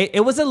 Yeah,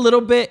 it was a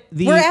little bit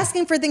we're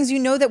asking for things you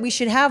know that we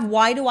should have.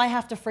 Why do I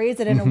have to phrase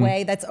it in a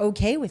way that's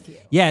okay with you?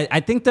 Yeah,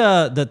 I think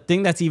the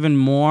thing that's even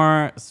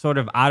more sort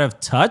of out of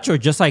touch, or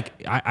just like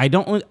I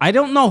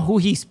don't know who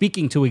he's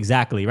speaking to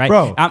exactly, right?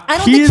 Bro, I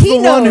don't he's think he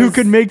the one knows. who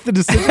could make the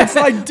decision. It's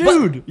like,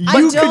 dude,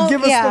 you could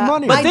give us the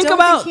money. But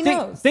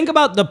Think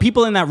about the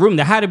people in that room.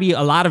 There had to be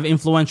a lot of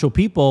influential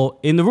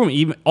people in the room,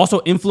 even also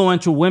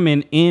influential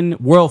women in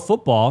world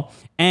football.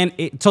 And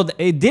it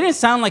didn't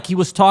sound like he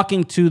was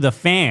talking to the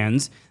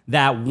fans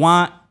that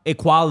want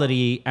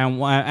equality and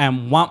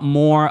want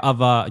more of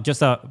a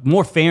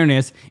more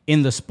fairness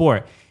in the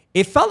sport.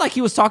 It felt like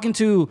he was talking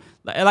to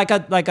like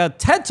a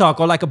TED Talk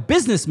or like a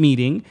business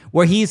meeting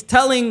where he's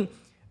telling,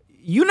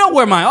 you know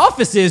where my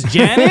office is,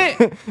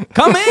 Janet.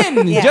 Come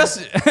in. Yeah.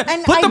 Just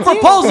And put I the do.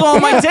 proposal on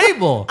my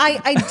table.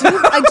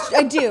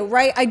 I do,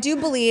 right? I do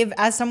believe,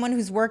 as someone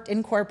who's worked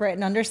in corporate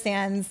and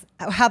understands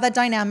how that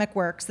dynamic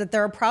works, that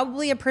there are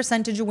probably a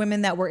percentage of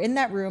women that were in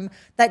that room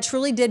that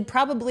truly did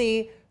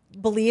probably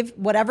believe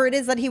whatever it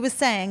is that he was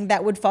saying,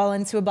 that would fall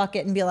into a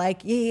bucket and be like,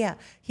 yeah,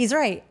 he's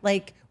right.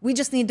 Like, we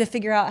just need to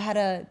figure out how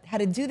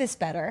to do this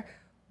better.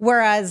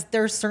 Whereas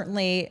there's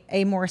certainly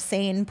a more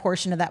sane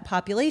portion of that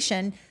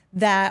population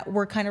that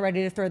were kind of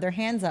ready to throw their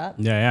hands up.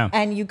 Yeah.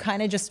 And you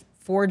kind of just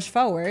forge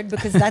forward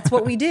because that's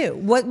what we do.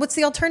 What's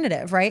the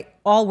alternative, right?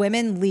 All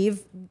women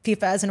leave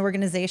FIFA as an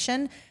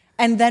organization,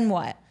 and then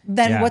what?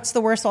 Then what's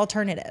the worst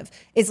alternative?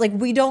 It's like,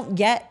 we don't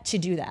get to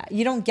do that.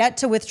 You don't get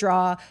to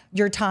withdraw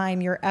your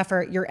time, your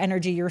effort, your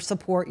energy, your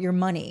support, your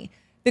money,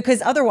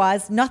 because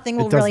otherwise nothing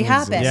will really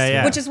happen. exist.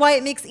 Yeah. Which is why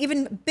it makes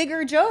even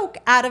bigger joke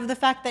out of the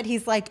fact that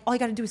he's like, all you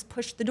got to do is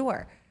push the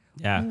door.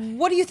 Yeah.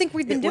 What do you think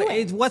we've been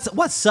doing?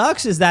 What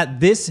sucks is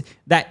that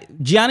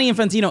Gianni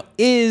Infantino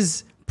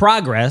is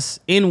progress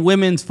in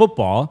women's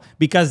football,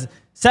 because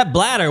Sepp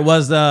Blatter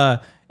was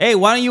hey,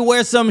 why don't you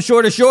wear some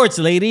shorter shorts,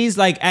 ladies?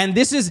 Like, and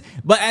this is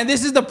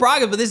the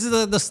progress, but this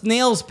is the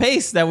snail's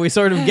pace that we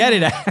sort of get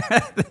it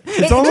at.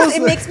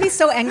 It makes me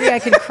so angry I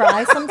could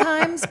cry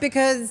sometimes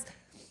because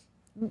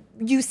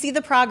you see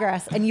the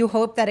progress and you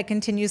hope that it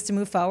continues to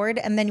move forward.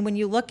 And then when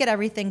you look at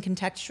everything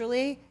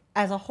contextually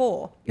as a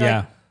whole, you're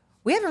like,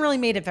 we haven't really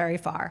made it very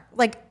far.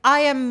 Like, I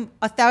am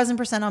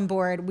 1,000% on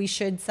board. We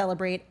should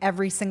celebrate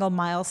every single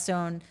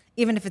milestone,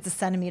 even if it's a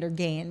centimeter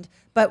gained.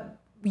 But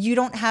you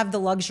don't have the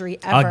luxury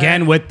ever.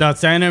 Again with the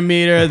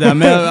centimeter, the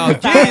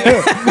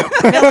millimeter,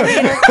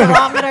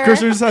 kilometer.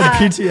 Christian just had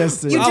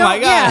PTSD. Oh my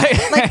God.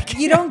 Yeah, like,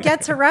 you don't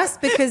get to rest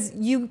because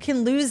you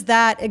can lose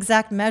that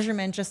exact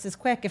measurement just as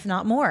quick, if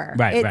not more.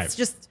 Right, It's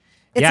just,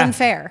 it's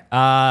unfair.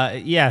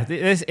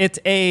 It's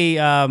a,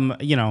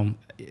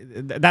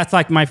 that's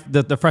like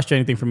the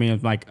frustrating thing for me.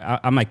 Is like,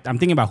 I'm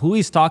thinking about who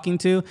he's talking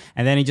to,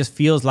 and then he just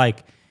feels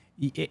like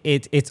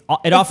it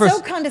offers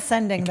so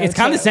condescending. Though, it's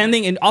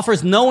condescending. It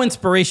offers no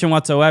inspiration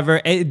whatsoever.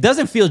 It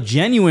doesn't feel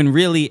genuine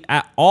really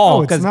at all.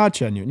 Oh, it's not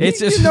genuine. It's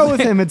you just know, with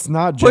him, it's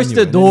not genuine. Push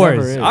the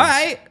doors. All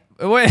right.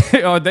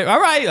 Wait, all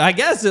right. I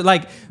guess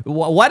like,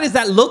 what does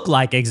that look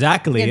like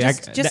exactly? Yeah,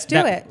 just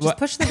do it. Just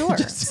push the door.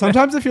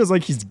 Sometimes it feels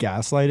like he's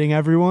gaslighting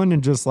everyone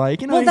and just like,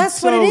 well,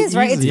 that's what it is,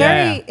 right? It's easy.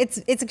 very,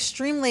 it's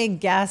extremely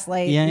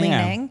gaslight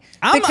leaning.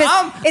 I'm a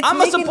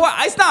support.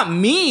 It's not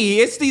me.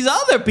 It's these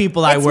other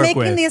people I work with. It's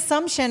making the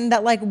assumption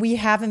that like we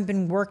haven't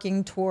been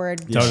working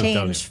toward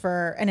change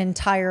for an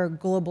entire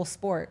global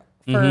sport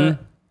for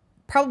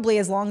probably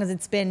as long as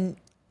it's been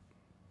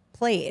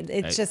played.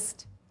 It's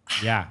just.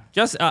 Yeah,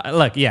 just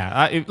look.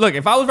 Yeah, look.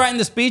 If I was writing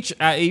the speech,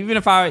 even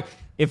if I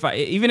was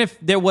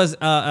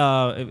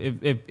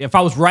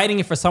writing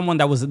it for someone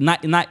that was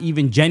not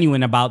even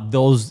genuine about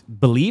those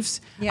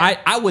beliefs,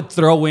 I would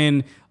throw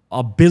in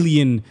a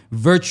billion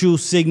virtue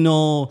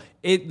signal.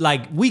 It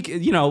like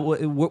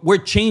we're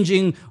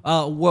changing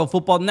world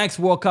football. Next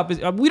World Cup is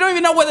we don't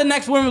even know where the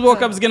next Women's World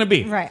Cup is going to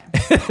be. Right.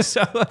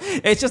 So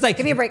it's just like,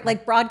 give me a break.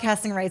 Like,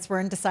 broadcasting rights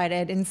weren't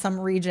decided in some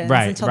regions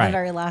until the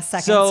very last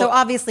second. So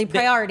obviously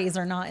priorities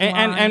are not in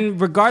line. And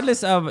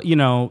regardless of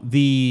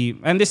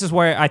and this is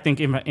where I think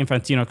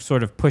Infantino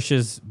sort of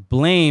pushes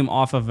blame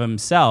off of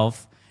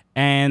himself,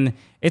 and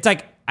it's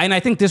like, and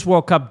I think this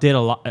World Cup did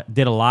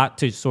a lot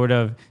to sort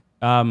of.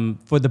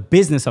 For the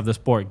business of the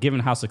sport, given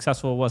how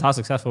successful it was,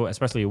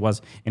 especially it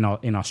was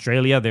in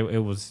Australia,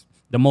 it was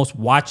the most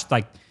watched,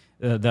 like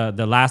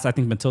the last, I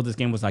think until this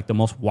game was like the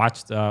most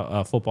watched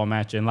football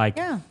match in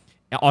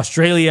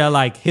Australia,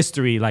 like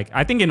history, like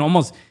I think in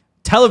almost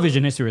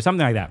television history or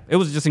something like that. It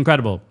was just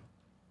incredible.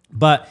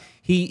 But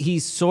he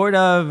sort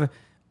of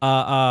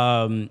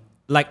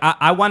like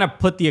I want to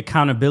put the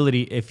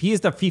accountability. If he's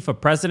the FIFA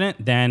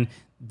president, then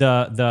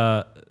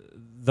the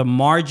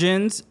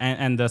margins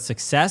and the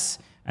success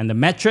and the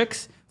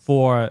metrics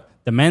for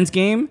the men's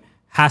game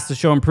has to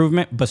show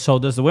improvement, but so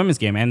does the women's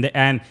game.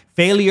 And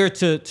failure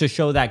to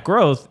show that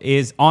growth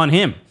is on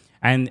him.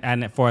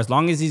 And for as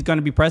long as he's going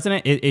to be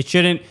president, it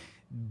shouldn't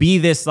be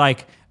this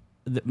like,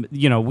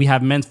 we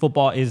have men's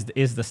football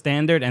is the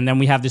standard, and then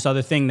we have this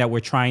other thing that we're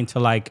trying to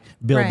like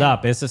build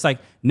up. It's just like,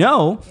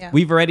 no,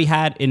 we've already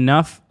had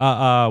enough.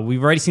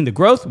 We've already seen the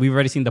growth. We've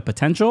already seen the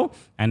potential.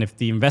 And if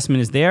the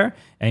investment is there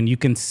and you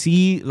can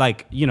see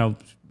like,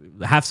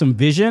 have some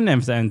vision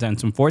and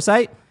some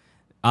foresight,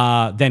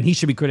 then he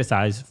should be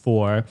criticized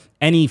for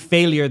any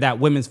failure that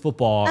women's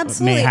football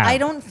may have. I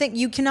don't think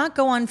you cannot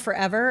go on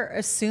forever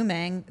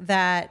assuming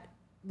that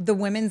the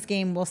women's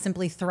game will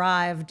simply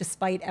thrive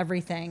despite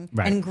everything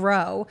and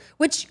grow,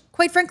 which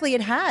quite frankly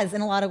it has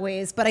in a lot of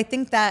ways. But I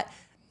think that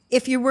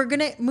if you were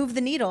going to move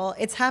the needle,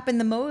 it's happened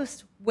the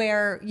most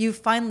where you've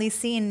finally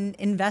seen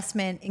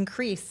investment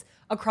increase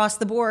across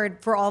the board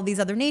for all these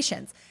other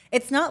nations.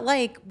 It's not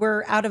like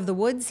we're out of the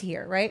woods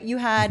here, right? You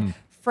had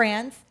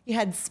France, you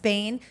had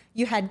Spain,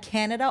 you had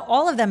Canada,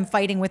 all of them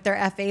fighting with their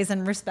FAs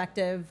and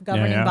respective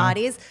governing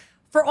bodies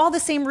for all the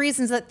same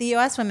reasons that the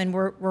US women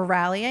were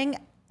rallying,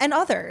 and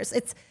others.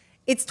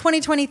 It's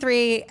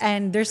 2023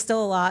 and there's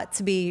still a lot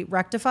to be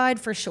rectified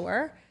for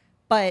sure,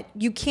 but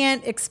you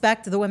can't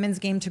expect the women's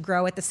game to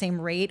grow at the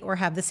same rate or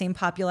have the same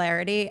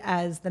popularity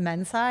as the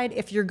men's side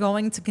if you're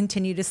going to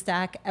continue to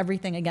stack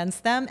everything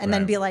against them and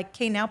then be like,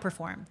 okay, now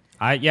perform.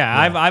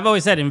 I've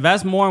always said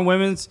invest more in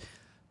women's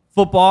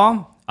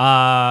football,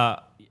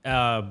 but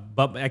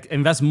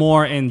invest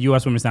more in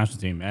U.S. women's national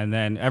team, and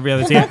then every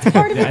other team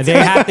they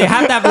have to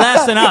have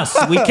less than us.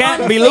 We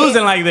can't be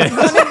losing like this.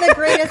 One of the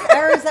greatest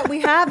errors that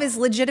we have is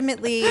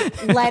legitimately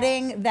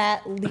letting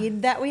that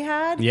lead that we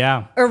had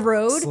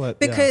erode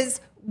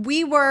because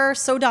we were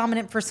so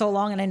dominant for so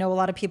long, and I know a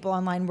lot of people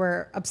online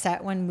were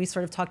upset when we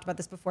sort of talked about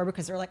this before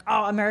because they're like,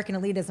 "Oh, American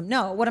elitism."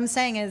 No, what I'm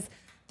saying is,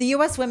 the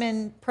U.S.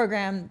 women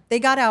program, they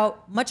got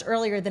out much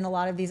earlier than a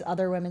lot of these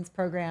other women's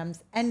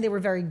programs, and they were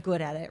very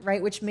good at it,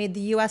 right? Which made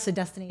the U.S. a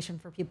destination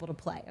for people to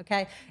play,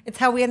 okay? It's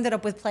how we ended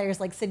up with players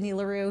like Sydney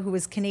Leroux, who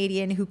was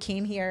Canadian, who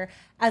came here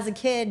as a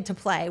kid to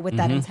play with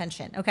that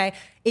intention, okay?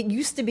 It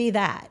used to be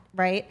that,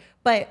 right?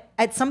 But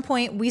at some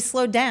point, we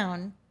slowed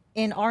down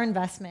in our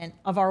investment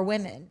of our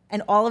women.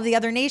 And all of the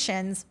other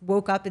nations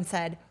woke up and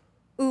said,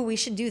 ooh, we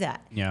should do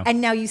that. Yeah. And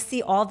now you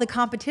see all the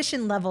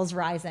competition levels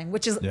rising,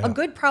 which is a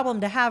good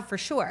problem to have for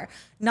sure.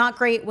 Not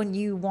great when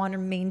you want to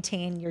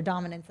maintain your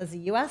dominance as a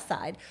US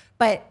side.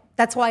 But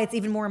that's why it's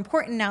even more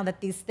important now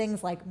that these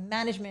things like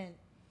management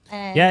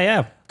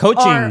and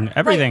coaching,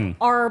 everything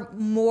are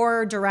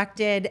more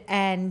directed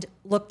and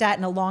looked at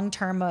in a long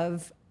term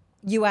of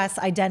US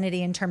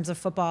identity in terms of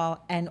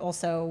football, and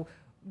also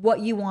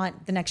what you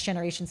want the next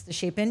generations to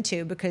shape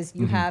into, because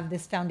you have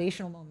this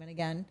foundational moment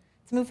again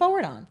to move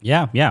forward on.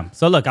 Yeah.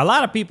 So look, a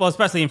lot of people,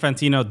 especially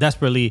Infantino,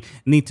 desperately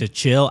need to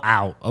chill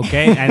out,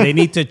 okay? And they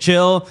need to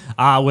chill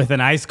with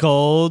an ice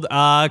cold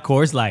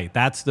Coors Light.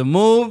 That's the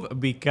move,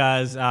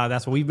 because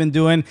that's what we've been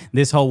doing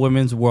this whole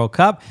Women's World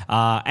Cup.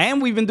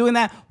 And we've been doing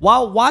that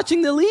while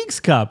watching the Leagues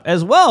Cup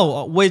as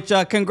well, which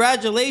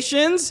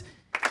congratulations,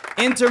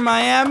 Inter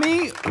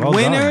Miami,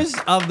 winners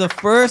of the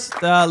first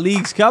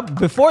Leagues Cup.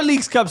 Before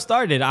Leagues Cup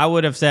started, I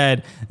would have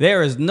said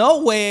there is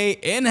no way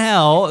in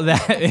hell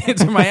that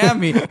Inter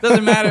Miami,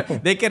 doesn't matter.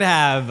 They could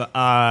have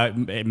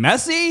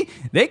Messi,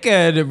 they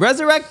could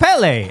resurrect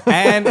Pele,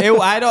 and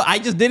I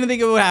just didn't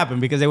think it would happen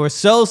because they were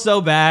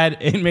so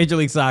bad in Major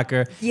League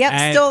Soccer. Yep,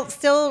 And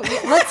still.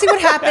 Let's see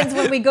what happens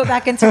when we go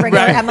back into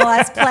regular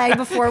MLS play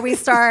before we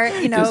start.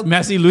 Just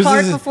Messi loses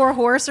cart his- before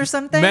horse or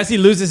something.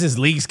 Messi loses his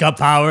Leagues Cup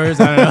powers.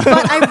 I don't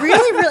know. But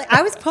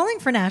I was pulling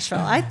for Nashville.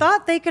 I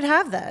thought they could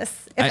have this.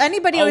 If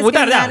anybody was going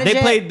without to a doubt, manage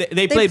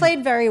they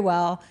played very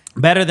well.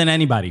 better than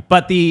anybody.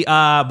 But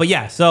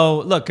yeah.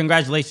 So look,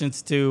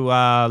 congratulations to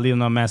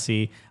Lionel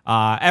Messi,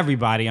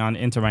 everybody on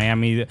Inter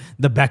Miami,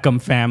 the Beckham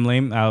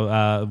family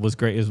was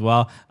great as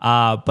well.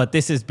 But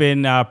this has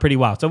been pretty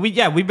wild. So we've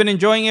been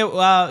enjoying it,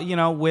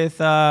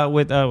 with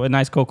a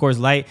nice Coors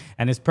Light,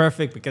 and it's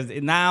perfect because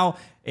now.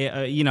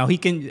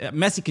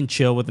 Messi can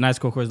chill with a nice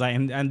Coors Light,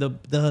 and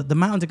the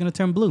mountains are gonna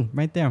turn blue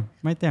right there,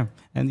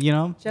 and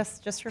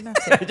Just for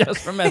Messi.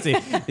 just for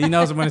Messi, he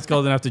knows when it's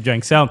cold enough to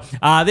drink. So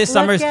this Look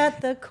summer's at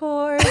the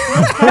Coors,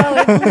 look how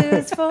it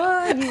blues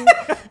for you.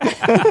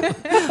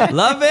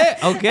 love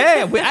it.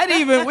 Okay, we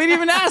didn't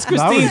even ask That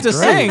Christine was to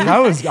great. sing. I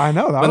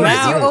know that was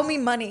now- You great. owe me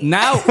money.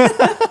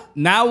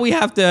 Now we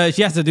have to.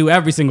 She has to do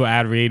every single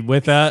ad read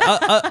with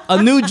a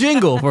new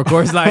jingle for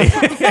Coors Light.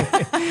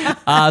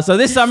 So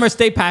this summer,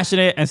 stay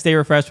passionate and stay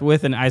refreshed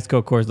with an ice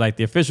cold Coors Light,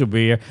 the official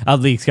beer of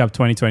Leagues Cup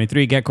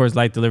 2023. Get Coors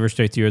Light delivered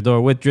straight to your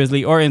door with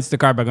Drizzly or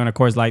Instacart by going to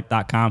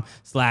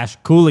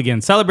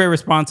CoorsLight.com/Cooligan. Celebrate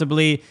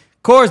responsibly.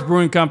 Coors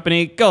Brewing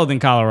Company, Golden,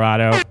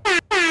 Colorado.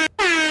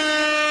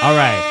 All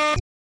right.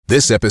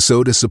 This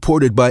episode is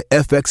supported by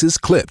FX's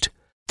Clipped,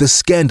 the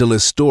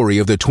scandalous story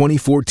of the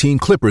 2014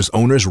 Clippers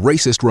owner's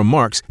racist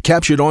remarks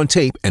captured on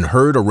tape and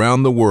heard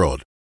around the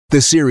world.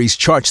 The series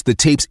charts the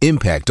tape's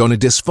impact on a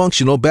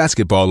dysfunctional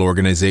basketball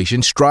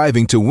organization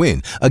striving to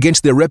win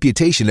against their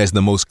reputation as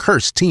the most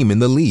cursed team in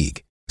the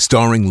league.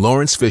 Starring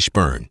Lawrence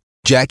Fishburne,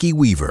 Jackie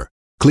Weaver,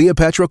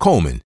 Cleopatra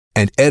Coleman,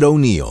 and Ed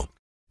O'Neill.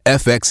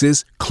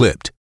 FX's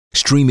Clipped,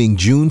 streaming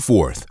June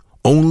 4th,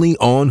 only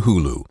on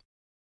Hulu.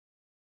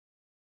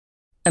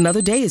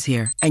 Another day is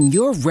here, and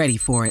you're ready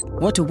for it.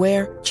 What to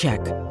wear? Check.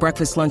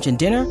 Breakfast, lunch, and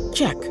dinner?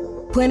 Check.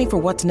 Planning for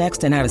what's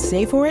next and how to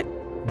save for it?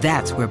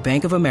 That's where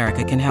Bank of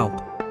America can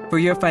help. For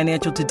your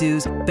financial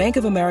to-dos, Bank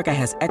of America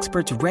has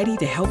experts ready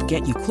to help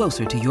get you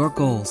closer to your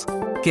goals.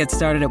 Get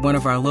started at one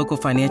of our local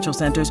financial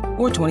centers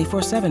or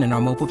 24/7 in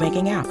our mobile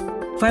banking app.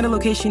 Find a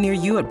location near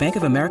you at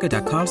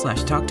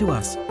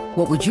bankofamerica.com/talktous.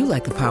 What would you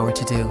like the power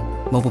to do?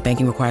 Mobile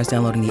banking requires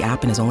downloading the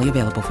app and is only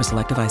available for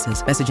select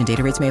devices. Message and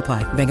data rates may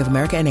apply. Bank of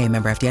America NA,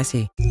 member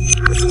FDIC.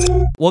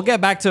 We'll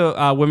get back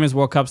to Women's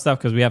World Cup stuff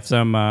because we have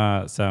some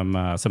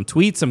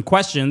tweets, some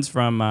questions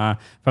from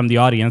the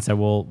audience that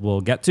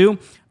we'll get to.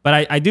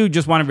 But I do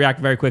just want to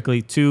react very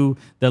quickly to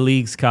the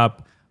Leagues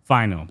Cup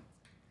final.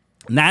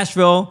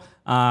 Nashville,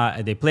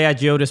 they play at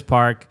Geodis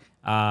Park,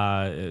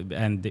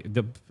 and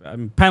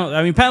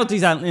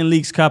penalties in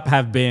Leagues Cup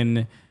have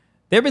been.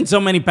 There have been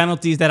so many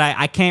penalties that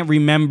I can't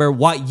remember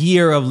what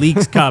year of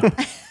Leagues Cup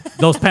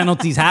those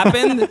penalties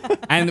happened,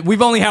 and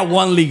we've only had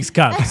one Leagues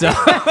Cup. So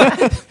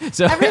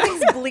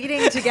Everything's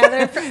bleeding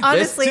together.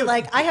 Honestly,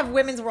 I have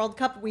Women's World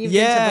Cup weaved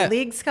into the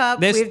Leagues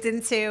Cup, weaved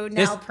into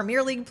now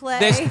Premier League play.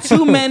 There's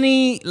too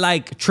many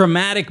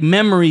traumatic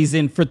memories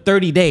for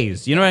 30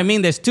 days. You know what I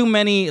mean? There's too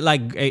many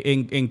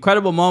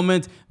incredible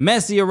moments.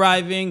 Messi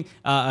arriving,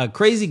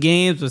 crazy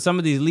games with some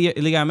of these Liga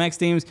MX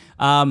teams.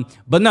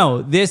 But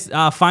no, this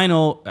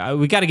final,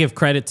 we got to give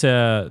credit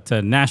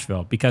to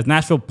Nashville because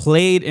Nashville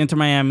played Inter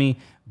Miami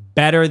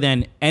better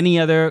than any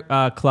other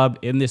club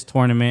in this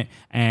tournament,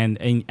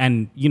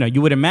 and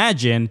you would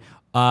imagine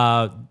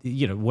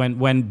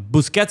when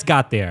Busquets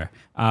got there,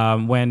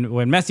 when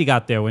Messi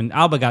got there, when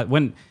Alba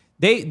when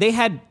they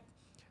had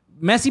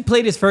Messi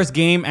played his first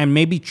game and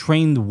maybe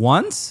trained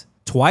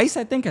twice,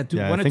 I think, at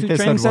one or two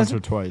training sessions, once or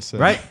twice,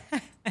 right?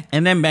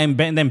 And then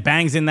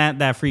bangs in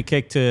that free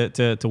kick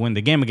to win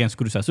the game against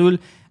Cruz Azul,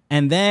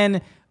 and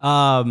then.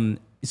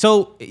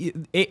 So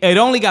it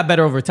only got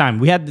better over time.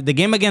 We had the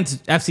game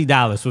against FC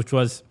Dallas, which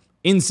was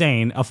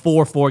insane, a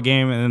 4-4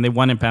 game, and then they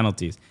won in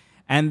penalties.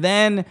 And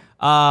then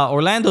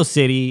Orlando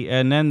City,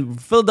 and then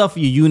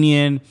Philadelphia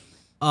Union.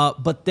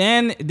 But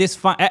then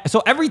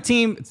so every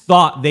team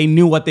thought they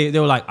knew what they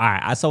were like, all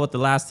right, I saw what the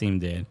last team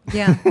did.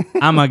 Yeah.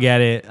 I'm going to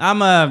get it.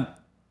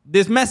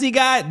 This Messi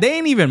guy, they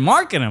ain't even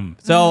marking him.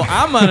 So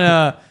I'm going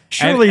to...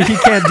 Surely he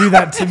can't do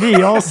that to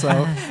me also.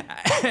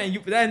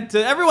 And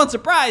to everyone's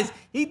surprise,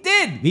 he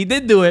did. He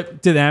did do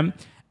it to them.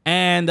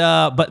 And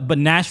but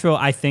Nashville,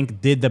 I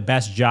think, did the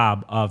best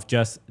job of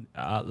just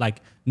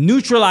like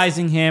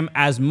neutralizing him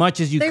as much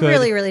as you could. They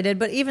really, really did.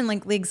 But even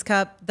like Leagues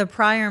Cup, the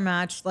prior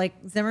match, like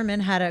Zimmerman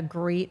had a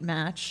great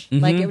match.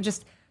 Like it was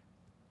just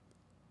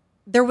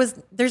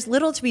there's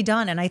little to be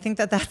done, and I think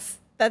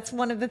that's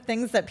one of the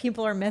things that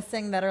people are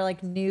missing that are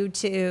like new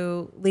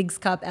to Leagues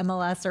Cup,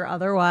 MLS, or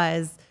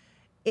otherwise.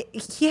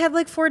 He had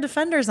like 4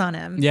 defenders on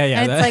him. Yeah.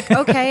 And it's like,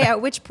 okay,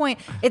 at which point,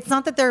 it's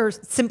not that they're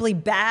simply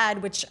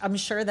bad, which I'm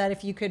sure that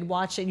if you could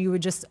watch it, you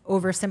would just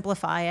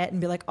oversimplify it and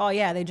be like, oh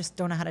yeah, they just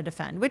don't know how to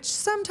defend, which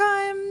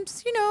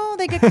sometimes,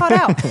 they get caught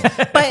out.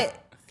 But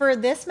for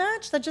this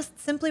match, that just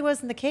simply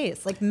wasn't the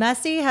case. Like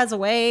Messi has a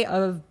way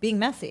of being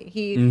Messi.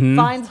 He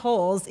finds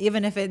holes,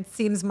 even if it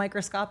seems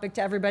microscopic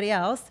to everybody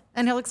else,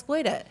 and he'll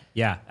exploit it.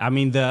 Yeah, I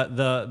mean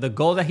the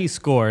goal that he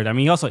scored. I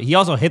mean he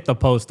also hit the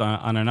post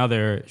on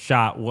another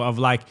shot of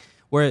like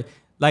where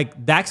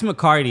like Dax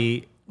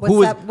McCarty.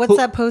 What's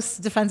that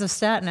post defensive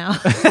stat now?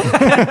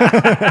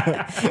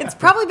 It's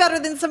probably better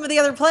than some of the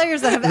other players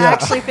that have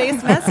actually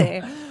faced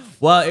Messi.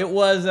 Well, it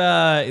was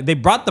they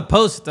brought the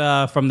post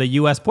from the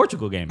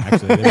U.S.-Portugal game,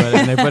 actually.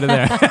 They put it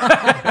there.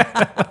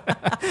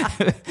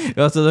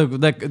 Also,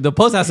 the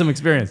post has some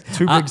experience.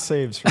 2 big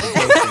saves for the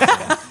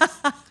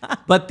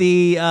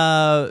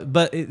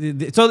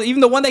post. So even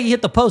the one that he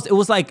hit the post, it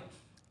was like,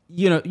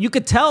 you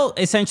could tell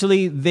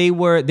essentially they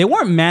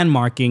weren't man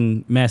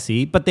marking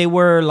Messi, but they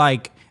were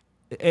like,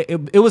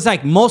 it was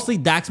like mostly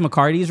Dax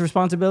McCarty's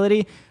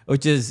responsibility,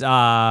 which is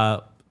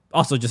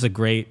also just a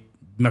great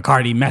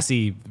McCarty,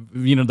 Messi,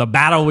 the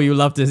battle where you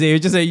love to see.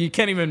 It's just you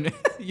can't even,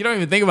 you don't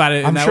even think about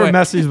it. I'm sure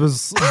Messi's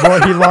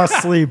he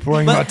lost sleep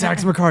worrying about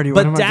Dax McCarty.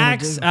 But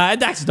Dax is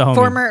the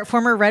homie.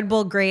 Former Red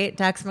Bull great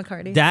Dax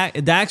McCarty.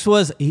 Dax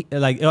was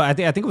I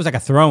think it was like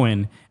a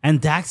throw-in, and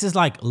Dax is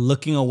like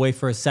looking away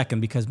for a second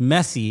because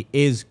Messi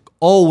is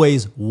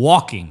always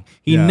walking.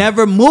 He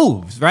never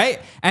moves, right?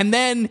 And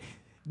then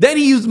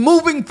he was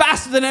moving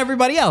faster than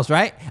everybody else,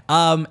 right?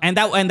 And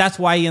that's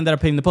why he ended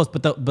up hitting the post.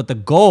 But the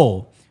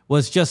goal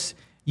was just.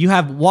 You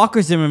have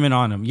Walker Zimmerman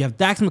on him. You have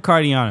Dax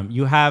McCarty on him.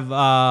 You have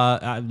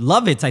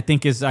Lovitz, I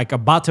think, is like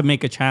about to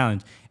make a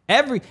challenge.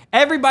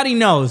 Everybody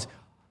knows,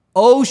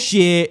 oh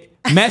shit,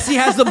 Messi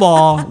has the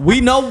ball. We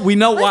know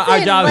what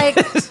our job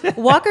is.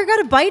 Walker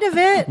got a bite of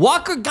it.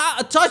 Walker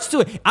got a touch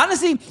to it.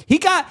 Honestly, he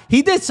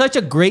did such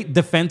a great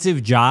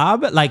defensive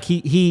job. Like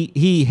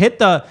he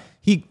hit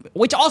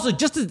which also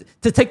just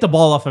to take the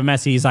ball off of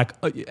Messi, he's like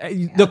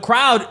the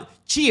crowd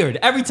cheered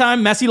every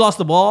time Messi lost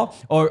the ball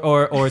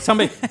or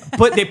somebody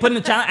put in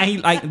the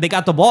challenge and they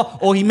got the ball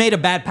or he made a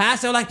bad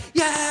pass. They're like,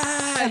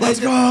 yeah,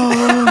 let's go.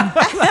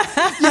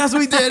 Yes,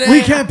 we did it.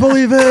 We can't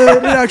believe it.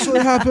 It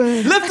actually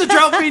happened. Lift the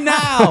trophy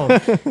now.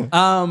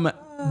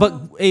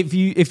 But if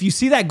you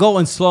see that goal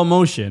in slow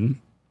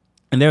motion,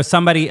 and there's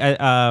somebody,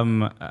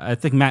 I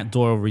think Matt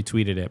Doyle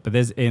retweeted it, but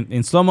there's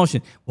in slow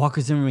motion,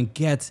 Walker Zimmerman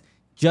gets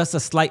just a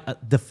slight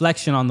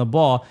deflection on the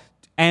ball,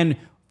 and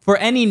for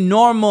any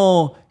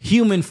normal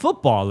human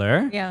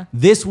footballer,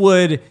 this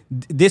would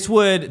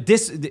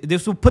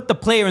put the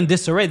player in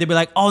disarray. They'd be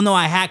like, "Oh no,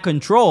 I had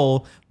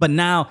control, but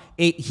now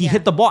he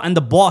hit the ball and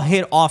the ball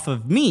hit off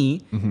of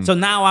me. So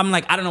now I'm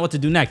like, I don't know what to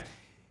do next."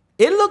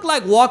 It looked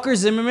like Walker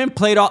Zimmerman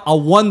played a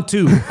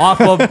 1-2 off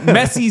of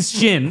Messi's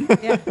shin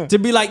to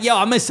be like, "Yo,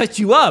 I'm gonna set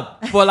you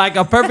up for like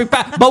a perfect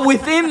pass," but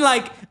within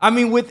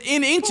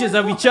inches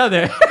of each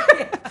other.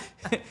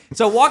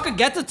 So Walker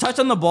gets a touch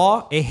on the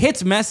ball, it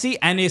hits Messi,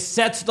 and it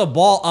sets the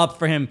ball up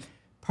for him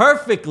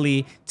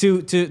perfectly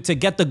to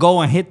get the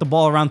goal and hit the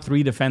ball around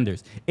 3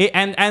 defenders.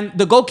 And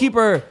the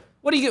goalkeeper,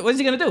 what is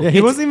he gonna do? Yeah,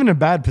 he wasn't even in a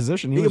bad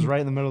position. He was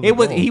right in the middle of the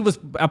goal. He was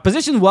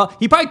positioned well.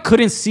 He probably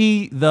couldn't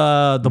see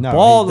the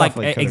ball like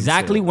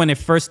exactly when it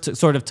first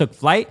sort of took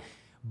flight,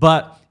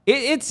 but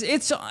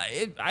it's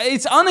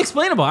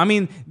unexplainable. I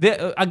mean,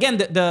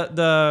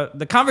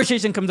 the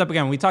conversation comes up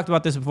again. We talked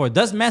about this before.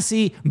 Does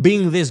Messi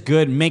being this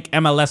good make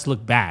MLS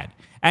look bad?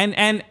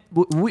 And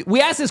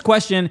we asked this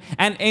question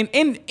and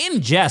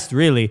in jest,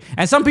 really.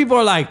 And some people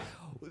are like,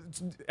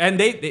 and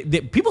they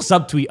people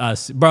subtweet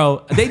us,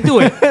 bro. They do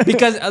it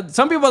because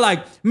some people are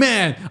like,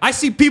 man, I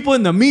see people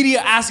in the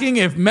media asking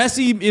if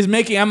Messi is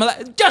making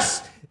MLS.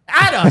 Just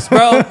add us,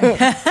 bro.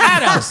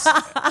 Add us.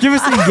 Give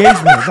us the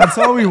engagement. That's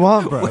all we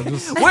want, bro.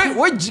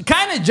 We're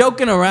kind of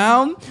joking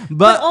around,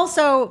 but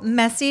also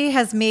Messi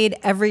has made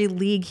every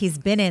league he's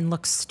been in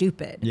look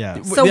stupid.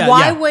 Yeah. So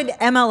why would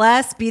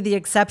MLS be the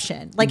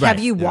exception? Like, have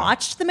you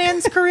watched the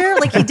man's career?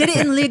 Like, he did it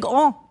in Ligue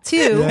 1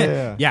 too.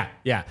 Yeah.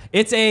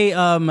 It's a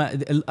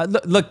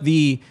look.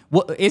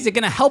 Is it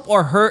gonna help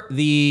or hurt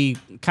the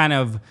kind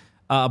of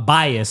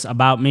bias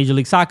about Major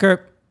League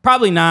Soccer?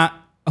 Probably not.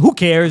 Who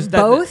cares?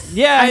 Both?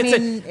 Yeah.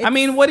 I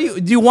mean, what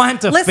do you want him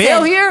to Listen,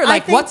 fail here? I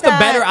Like, think what's the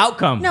better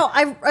outcome? No,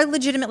 I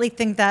legitimately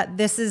think that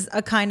this is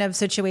a kind of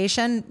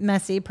situation,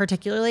 Messi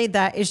particularly,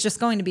 that is just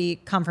going to be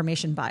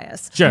confirmation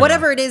bias. Sure.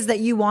 Whatever it is that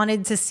you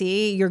wanted to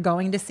see, you're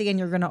going to see, and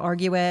you're going to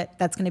argue it.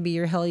 That's going to be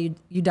your hill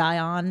you die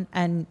on,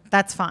 and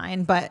that's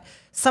fine. But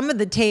some of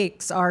the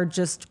takes are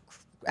just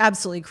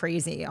absolutely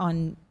crazy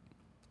on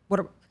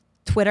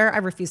Twitter. I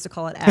refuse to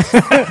call it X.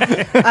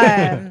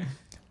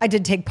 I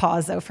did take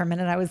pause though for a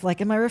minute. I was like,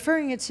 am I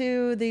referring it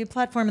to the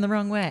platform in the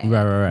wrong way?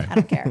 Right. I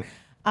don't care.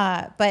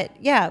 But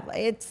yeah,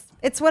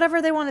 it's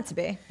whatever they want it to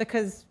be,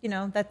 because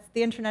that's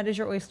the internet is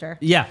your oyster.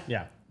 Yeah.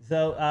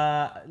 So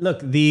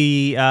look,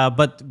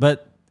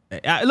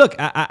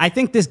 I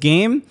think this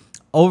game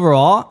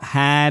overall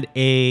had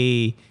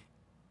a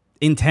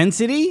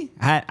intensity.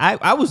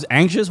 I was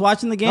anxious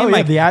watching the game. Oh,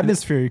 yeah, the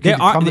atmosphere.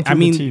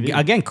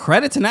 Again,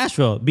 credit to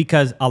Nashville,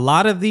 because a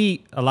lot of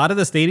the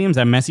stadiums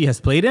that Messi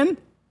has played in,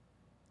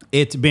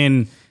 it's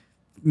been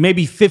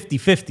maybe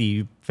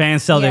 50-50.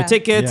 Fans sell their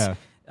tickets.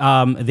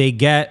 Yeah. They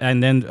get,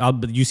 and then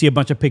you see a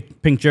bunch of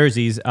pink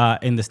jerseys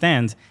in the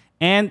stands.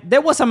 And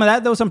there was some of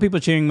that. There was some people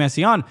cheering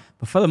Messi on.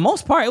 But for the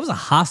most part, it was a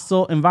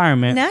hostile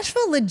environment.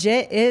 Nashville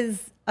legit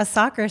is a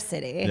soccer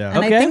city. Yeah.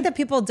 And I think that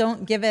people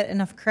don't give it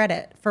enough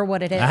credit for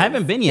what it is. I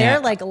haven't been yet. They're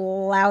like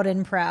loud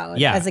and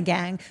proud as a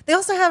gang. They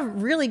also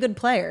have really good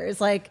players.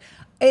 Like,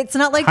 it's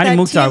not like Hani that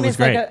Mukhtar team was is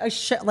great.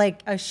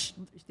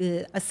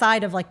 a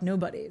side of like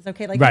nobodies.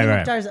 Okay. Like, right.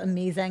 Mukhtar's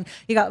amazing.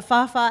 You got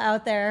Fafa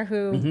out there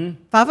who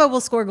Fafa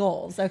will score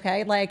goals.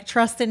 Okay. Like,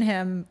 trust in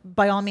him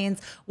by all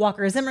means.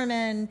 Walker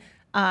Zimmerman.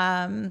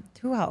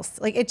 Who else?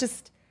 Like,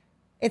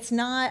 it's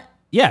not.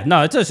 Yeah,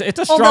 no, it's a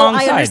strong Although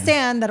I side.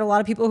 understand that a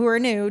lot of people who are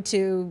new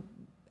to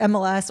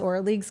MLS or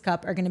Leagues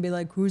Cup are going to be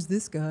like, who's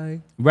this guy?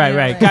 Right.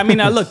 Like, I mean,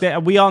 look,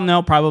 we all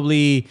know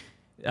probably.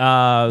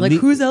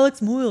 Who's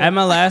Alex Moyle?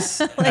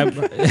 MLS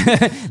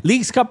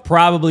Leagues Cup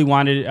probably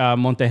wanted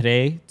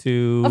Monterrey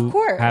to of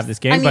course have this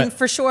game. I mean,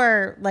 for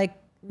sure, like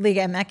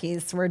Liga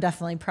MX were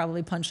definitely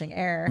probably punching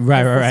air.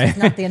 Right. This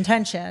was not the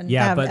intention.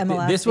 Yeah, to have but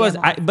MLS this was.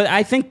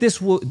 I think this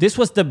was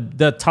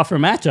the tougher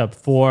matchup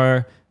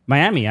for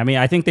Miami. I mean,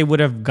 I think they would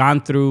have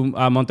gone through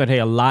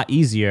Monterrey a lot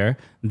easier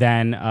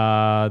than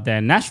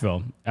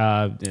Nashville.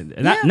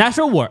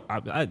 Nashville were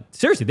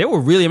seriously, they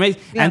were really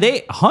amazing, and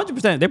they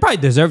 100%. They probably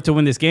deserved to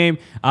win this game.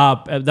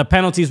 The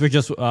penalties were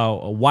just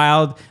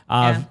wild.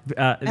 And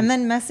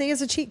then Messi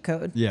is a cheat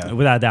code. Yeah,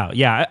 without a doubt.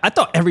 Yeah, I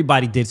thought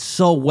everybody did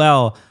so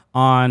well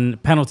on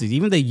penalties.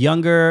 Even the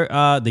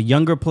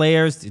younger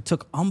players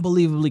took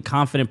unbelievably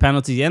confident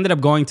penalties. He ended up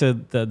going to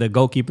the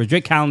goalkeeper.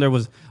 Drake Callender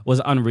was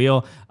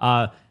unreal.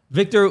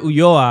 Victor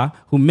Ulloa,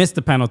 who missed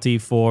the penalty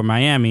for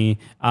Miami,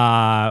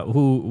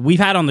 who we've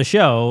had on the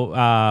show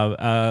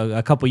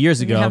a couple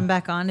years ago. You have him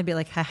back on to be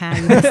like, haha,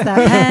 you missed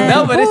that pen.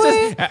 No, but it's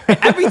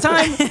just every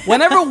time,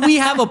 whenever we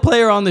have a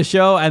player on the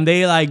show and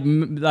they like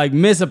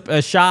miss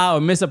a shot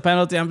or miss a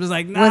penalty, I'm just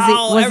like, no.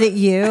 Was it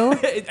you?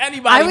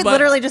 Anybody? I would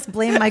literally just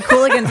blame my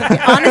Cooligans.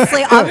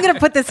 Honestly, I'm going to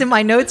put this in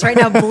my notes right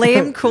now.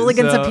 Blame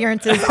Cooligans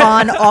appearances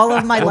on all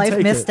of my life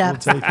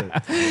missteps. We'll take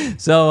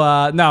it.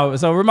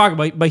 So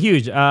remarkable, but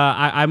huge.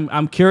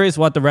 I'm curious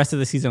what the rest of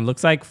the season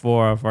looks like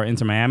for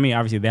Inter Miami.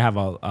 Obviously, they have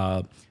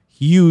a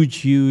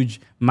huge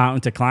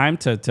mountain to climb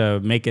to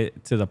make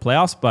it to the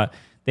playoffs. But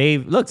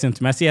since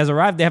Messi has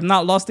arrived, they have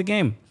not lost a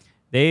game.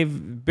 They've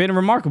been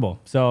remarkable.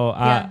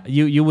 So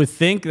you would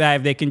think that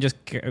if they can just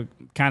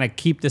kind of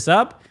keep this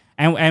up,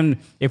 and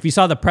if you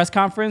saw the press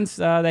conference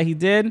that he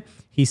did,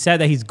 he said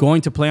that he's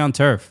going to play on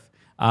turf.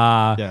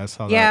 I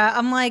saw that. Yeah,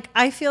 I'm like,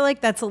 I feel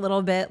like that's a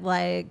little bit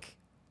like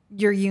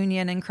your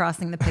union and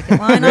crossing the picket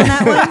line on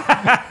that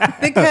one,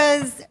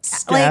 because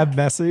Scab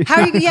Messi.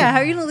 How are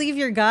you going to leave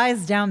your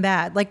guys down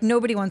bad? Like,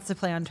 nobody wants to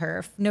play on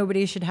turf.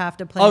 Nobody should have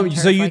to play on turf.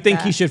 So you like think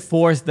that. he should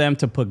force them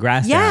to put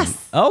grass Yes.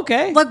 down?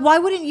 Okay. Like, why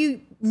wouldn't you?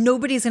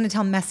 Nobody's going to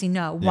tell Messi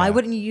no. Why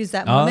wouldn't you use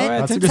that moment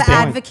That's a to good point.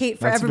 advocate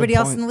for That's a good everybody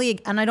else point. in the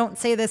league? And I don't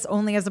say this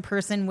only as a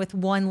person with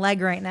one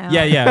leg right now.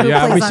 Yeah. who We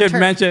plays on should turf.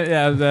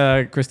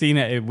 mention,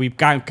 Christina, we've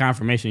gotten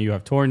confirmation you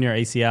have torn your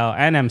ACL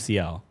and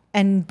MCL.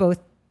 And both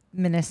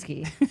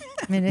menisci.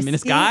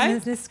 Menisci?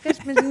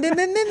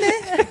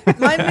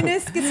 My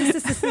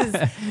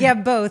meniscus. Yeah,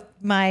 both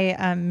my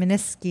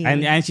menisci.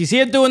 And she's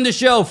here doing the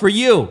show for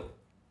you.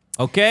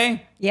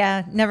 Okay?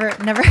 Yeah, never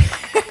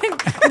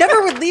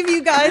would leave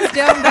you guys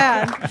down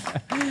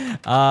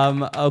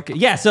bad. Okay.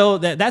 Yeah, so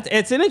that's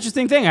it's an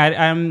interesting thing.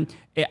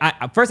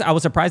 First I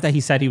was surprised that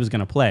he said he was going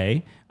to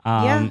play.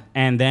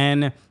 And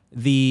then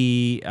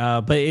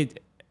but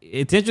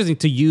it's interesting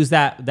to use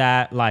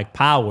that like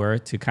power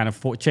to kind of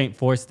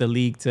force the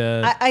league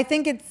to.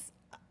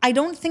 I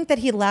don't think that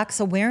he lacks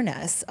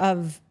awareness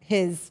of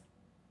his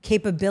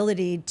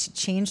capability to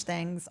change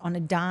things on a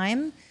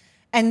dime.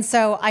 And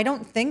so I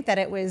don't think that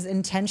it was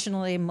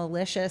intentionally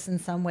malicious in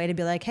some way to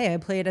be like, hey, I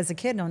played as a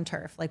kid on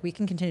turf. Like, we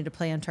can continue to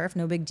play on turf,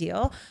 no big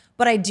deal.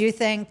 But I do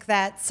think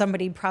that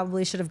somebody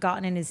probably should have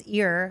gotten in his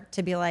ear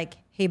to be like,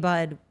 hey,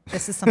 bud,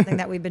 this is something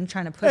that we've been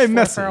trying to push Hey, for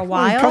Messi, a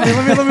while.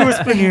 let me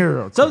whisper in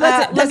here. So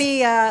that's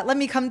Let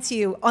me come to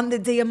you on the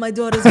day of my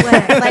daughter's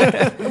wedding.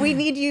 Like, we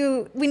need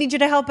you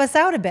to help us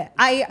out a bit.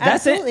 I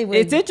absolutely would.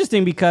 It's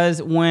interesting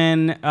because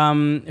when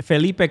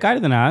Felipe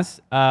Cárdenas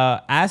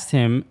asked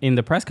him in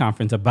the press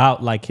conference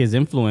about like his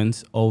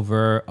influence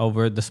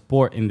over the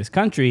sport in this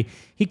country,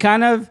 he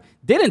kind of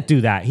didn't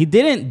do that. He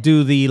didn't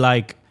do the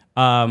like,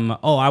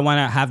 I want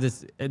to have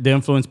the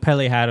influence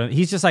Pele had on.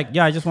 He's just like,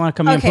 yeah, I just want to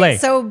come here and play.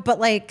 So, but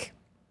like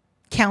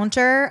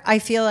counter, I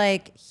feel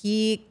like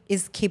he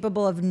is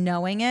capable of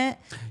knowing it,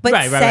 but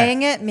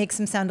saying it makes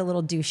him sound a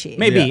little douchey.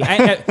 Maybe.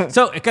 Yeah.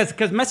 So, because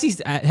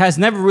Messi has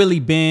never really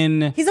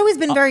been... He's always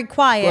been very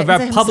quiet.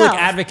 A public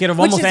advocate of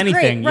almost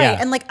anything. Great, right.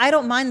 Yeah. And like, I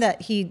don't mind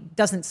that he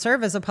doesn't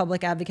serve as a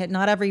public advocate.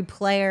 Not every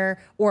player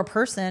or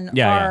person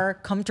are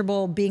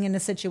comfortable being in a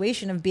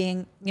situation of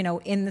being,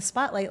 in the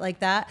spotlight like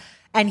that.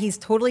 And he's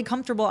totally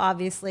comfortable,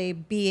 obviously,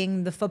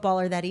 being the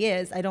footballer that he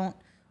is. I don't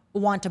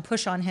want to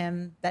push on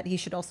him that he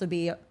should also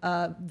be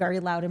a very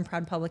loud and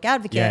proud public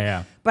advocate.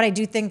 Yeah. But I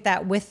do think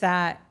that with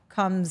that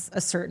comes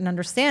a certain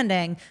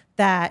understanding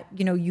that,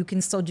 you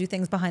can still do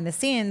things behind the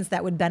scenes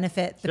that would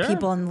benefit the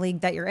people in the league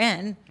that you're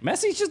in.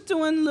 Messi's just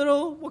doing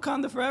little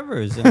Wakanda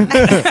Forevers.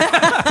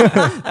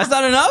 That's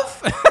not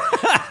enough?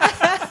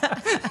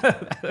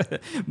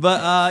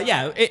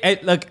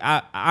 But look,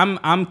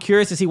 I'm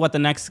curious to see what the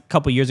next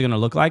couple years are going to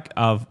look like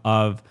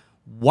of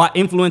what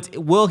influence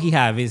will he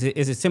have. Is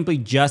it simply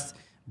just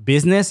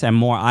business and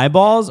more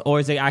eyeballs, or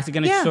is it actually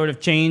going to sort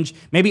of change?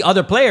 Maybe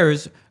other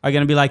players are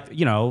going to be like,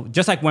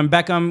 just like when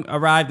Beckham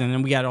arrived and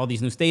then we got all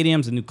these new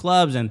stadiums and new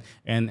clubs and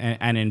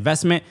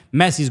investment.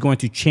 Messi's going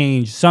to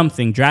change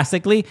something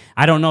drastically.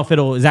 I don't know if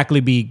it'll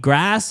exactly be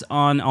grass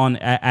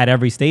at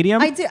every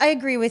stadium. I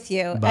agree with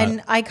you.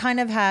 And I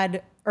kind of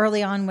had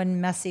early on when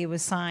Messi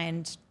was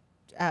signed,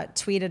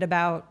 tweeted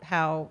about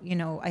how,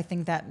 I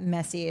think that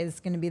Messi is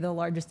going to be the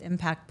largest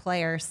impact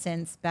player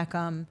since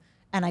Beckham.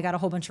 And I got a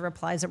whole bunch of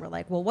replies that were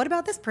like, well, what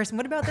about this person?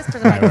 What about this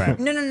person? Like,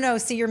 no.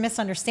 See, you're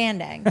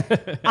misunderstanding.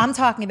 I'm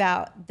talking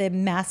about the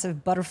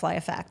massive butterfly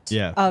effect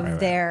of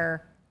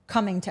their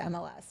coming to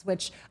MLS,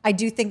 which I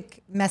do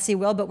think Messi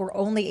will, but we're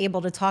only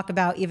able to talk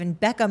about even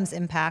Beckham's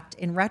impact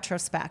in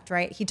retrospect,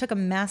 right? He took a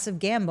massive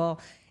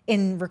gamble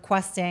in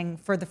requesting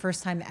for the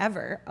first time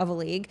ever of a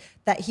league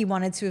that he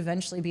wanted to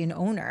eventually be an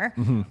owner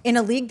in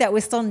a league that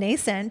was still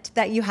nascent,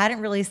 that you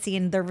hadn't really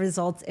seen the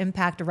results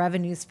impact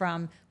revenues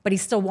from, but he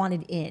still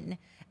wanted in.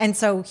 And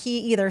so he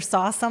either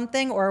saw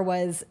something or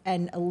was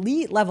an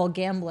elite level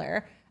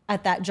gambler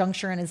at that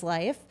juncture in his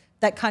life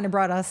that kind of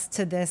brought us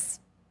to this,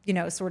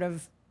 sort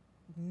of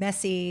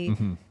messy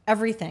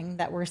everything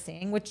that we're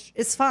seeing, which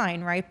is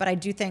fine, right? But I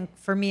do think,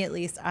 for me at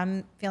least,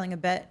 I'm feeling a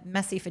bit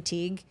Messi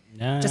fatigue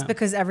just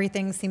because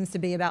everything seems to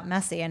be about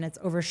Messi and it's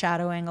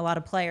overshadowing a lot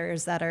of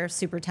players that are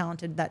super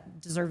talented that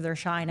deserve their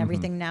shine.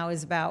 Everything now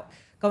is about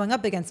going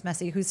up against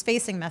Messi, who's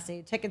facing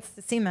Messi, tickets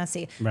to see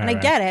Messi. And I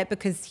get it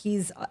because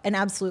he's an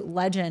absolute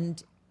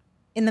legend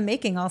in the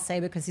making, I'll say,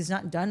 because he's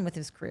not done with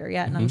his career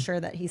yet. And I'm sure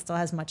that he still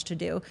has much to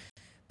do.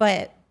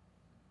 But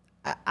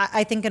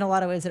I think in a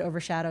lot of ways it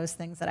overshadows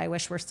things that I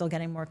wish were still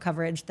getting more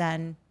coverage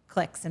than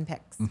clicks and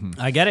picks.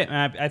 I get it.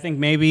 I think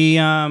maybe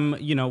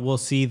we'll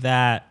see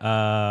that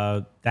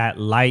that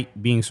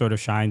light being sort of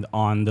shined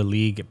on the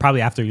league probably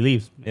after he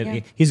leaves.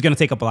 He's going to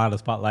take up a lot of the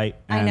spotlight.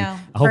 I know,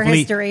 for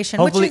his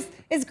duration, which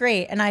is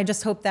great. And I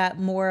just hope that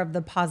more of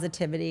the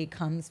positivity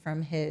comes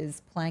from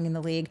his playing in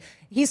the league.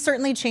 He's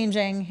certainly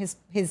changing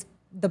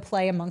the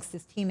play amongst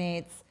his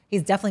teammates.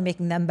 He's definitely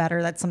making them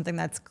better. That's something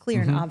that's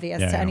clear and obvious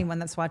to anyone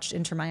that's watched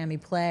Inter Miami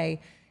play.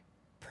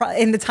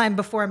 In the time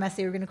before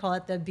Messi, we're going to call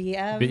it the BM.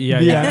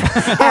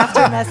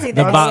 After Messi,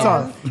 the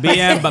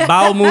BM,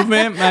 bowel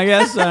movement, I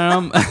guess.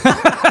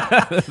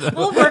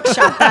 We'll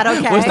workshop that,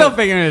 okay? We're still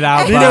figuring it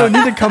out.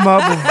 Need to come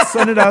up and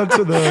send it out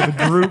to the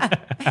group.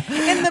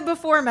 In the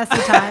before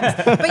Messi times.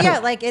 But yeah,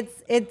 like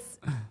it's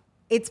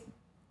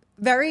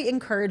very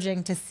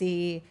encouraging to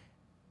see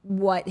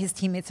what his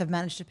teammates have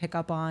managed to pick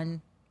up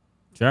on.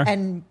 Sure.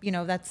 And,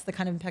 that's the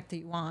kind of impact that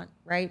you want,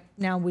 right?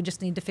 Now we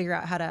just need to figure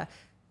out how to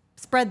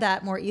spread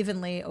that more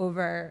evenly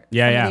over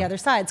some of the other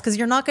sides. Because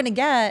you're not going to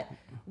get,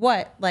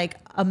 like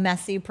a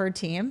Messi per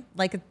team.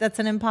 Like, that's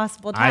an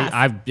impossible task.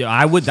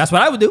 I would. That's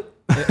what I would do.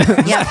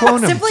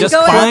 Simply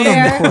go out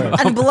there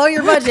and blow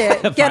your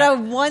budget. Get a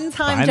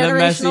one-time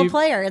generational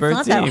player. It's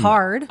not that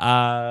hard.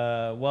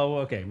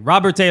 Okay.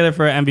 Robert Taylor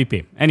for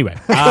MVP. Anyway.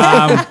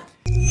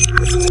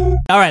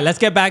 All right, let's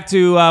get back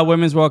to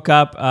Women's World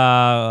Cup.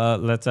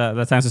 Let's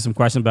answer some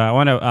questions. But I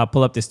want to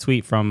pull up this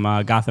tweet from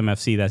Gotham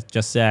FC that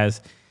just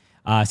says,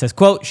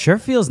 quote, "Sure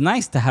feels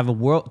nice to have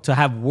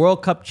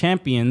World Cup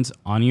champions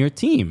on your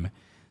team."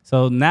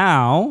 So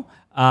now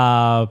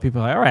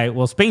people are like, all right,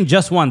 well, Spain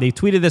just won. They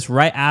tweeted this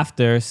right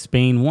after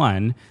Spain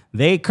won.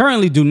 They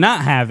currently do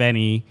not have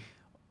any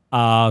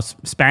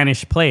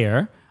Spanish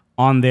player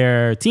on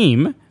their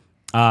team.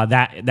 I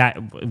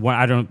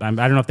don't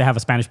know if they have a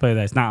Spanish player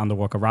that's not on the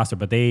World Cup roster,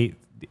 but they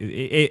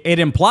it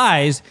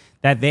implies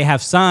that they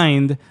have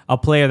signed a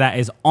player that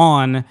is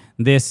on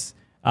this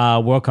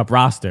World Cup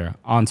roster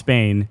on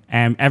Spain,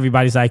 and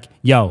everybody's like,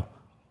 "Yo,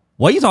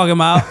 what are you talking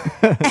about?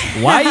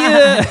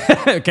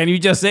 Why? Can you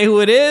just say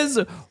who it is?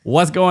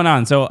 What's going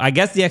on?" So I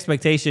guess the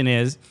expectation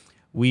is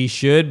we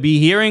should be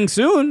hearing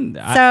soon.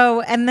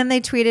 So, and then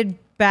they tweeted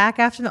back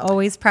after them,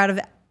 always proud of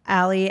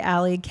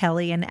Ali,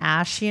 Kelly, and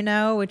Ash,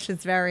 which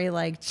is very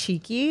like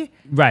cheeky.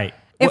 Right.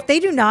 If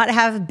they do not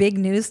have big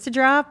news to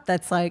drop,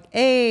 that's like,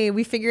 hey,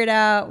 we figured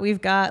out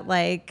we've got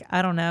like,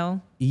 I don't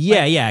know.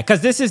 Yeah.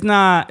 Because this is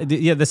not,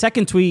 the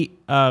second tweet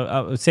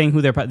saying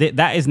who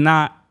that is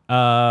not,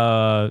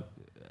 I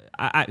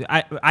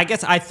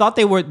guess I thought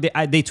they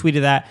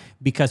tweeted that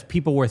because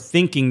people were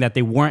thinking that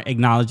they weren't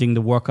acknowledging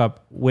the World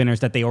Cup winners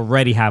that they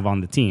already have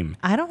on the team.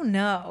 I don't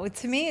know.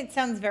 To me, it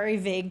sounds very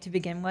vague to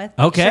begin with.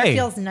 Okay. It sure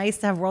feels nice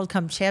to have World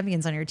Cup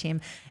champions on your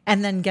team,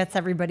 and then gets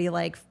everybody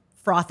like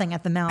frothing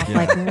at the mouth.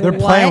 Like, they're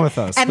what? playing with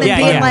us. And They're then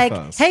playing being like,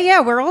 with us. hey,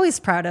 yeah, we're always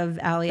proud of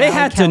Ali. They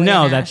had to Kelly,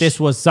 know and that Ash. this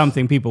was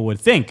something people would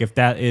think, if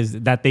that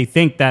they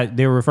think that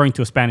they were referring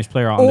to a Spanish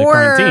player on the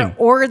current team.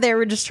 Or they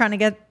were just trying to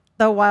get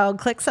the wild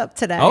clicks up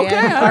today. Okay,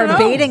 and I don't are know.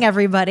 baiting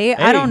everybody. Hey,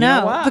 I don't you know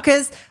know. what?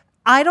 Because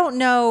I don't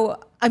know.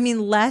 I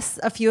mean, less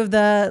a few of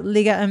the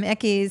Liga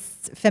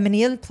MX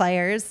femenil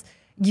players.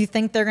 You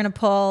think they're going to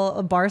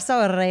pull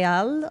Barca or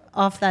Real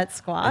off that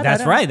squad?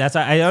 That's right.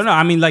 I don't know.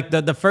 I mean, like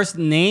the first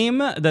name,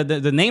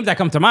 the names that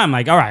come to mind, I'm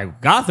like, all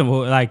right, Gotham.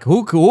 Like,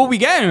 who are we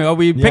getting? Are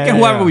we picking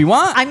whoever we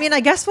want? I mean,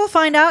 I guess we'll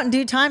find out in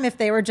due time if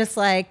they were just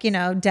like,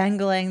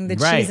 dangling the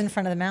cheese in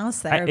front of the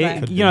mouse there.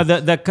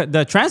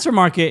 The transfer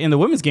market in the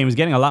women's game is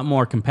getting a lot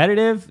more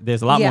competitive.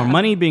 There's a lot more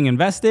money being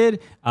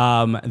invested.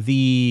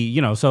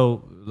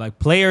 So like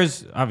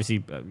players, obviously,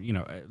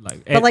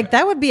 But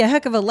that would be a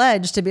heck of a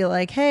ledge to be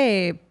like,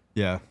 hey.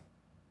 Yeah.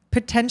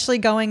 Potentially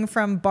going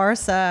from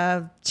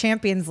Barca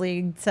Champions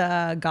League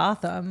to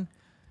Gotham.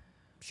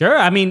 Sure.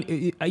 I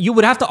mean, you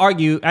would have to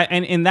argue,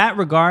 and in that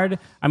regard,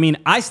 I mean,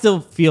 I still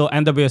feel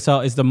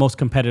NWSL is the most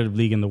competitive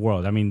league in the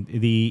world. I mean,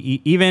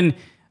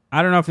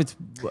 I don't know if it's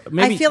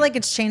maybe. I feel like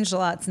it's changed a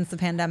lot since the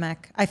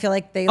pandemic. I feel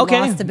like they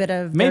lost a bit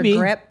of their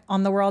grip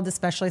on the world,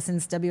 especially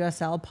since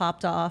WSL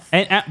popped off.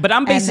 But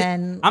I'm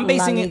basing La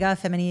Liga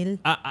Femenil.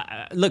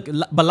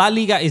 But La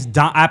Liga is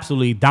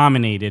absolutely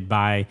dominated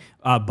by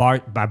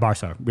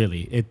Barca.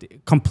 Really,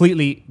 it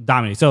completely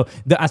dominates. So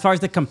as far as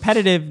the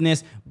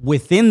competitiveness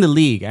within the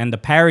league and the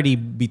parity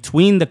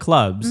between the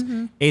clubs,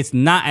 it's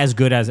not as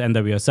good as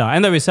NWSL.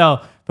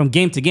 NWSL from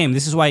game to game.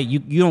 This is why you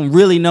don't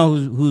really know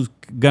who's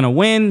gonna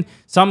win.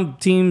 Some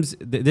teams,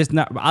 there's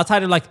not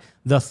outside of like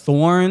the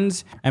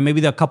Thorns and maybe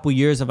the couple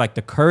years of like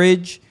the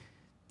Courage.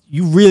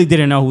 You really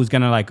didn't know who was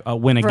gonna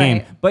win a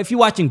game. But if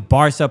you're watching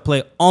Barca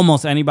play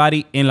almost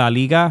anybody in La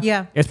Liga,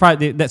 it's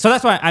probably so.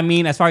 That's why I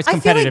mean, as far as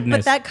competitiveness,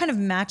 but that kind of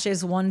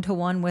matches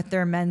 1-to-1 with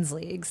their men's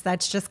leagues.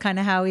 That's just kind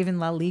of how even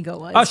La Liga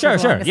was. Oh, sure,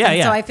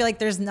 yeah. So I feel like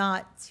there's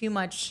not too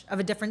much of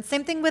a difference.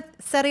 Same thing with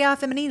Serie A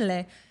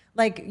Femminile.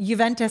 Like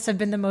Juventus have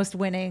been the most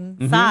winning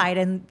side,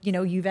 and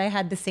Juve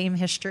had the same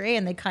history,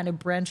 and they kind of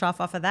branch off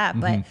of that.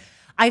 But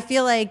I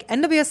feel like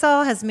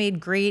NWSL has made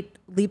great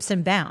leaps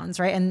and bounds,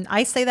 right? And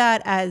I say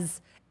that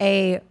as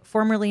a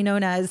formerly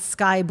known as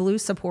Sky Blue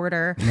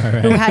supporter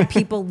who had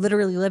people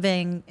literally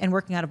living and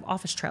working out of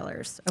office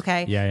trailers.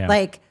 Okay,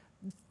 like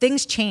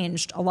things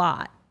changed a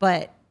lot,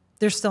 but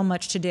there's still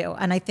much to do.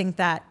 And I think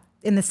that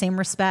in the same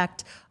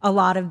respect, a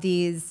lot of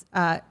these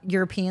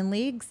European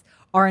leagues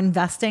are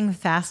investing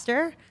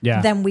faster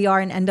than we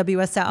are in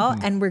NWSL,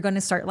 and we're going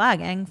to start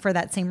lagging for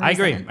that same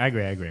reason. I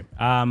agree.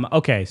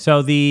 Okay,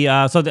 so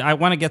I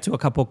want to get to a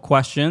couple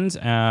questions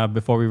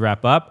before we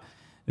wrap up.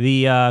 So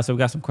we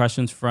got some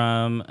questions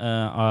from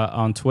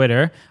on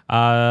Twitter.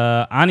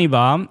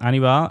 Anibal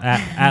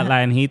at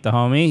Latin Heat, the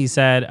homie. He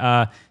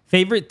said,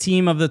 favorite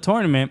team of the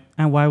tournament,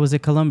 and why was it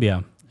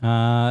Colombia?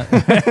 Wow,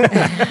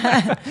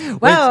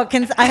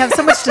 I have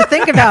so much to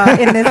think about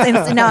in this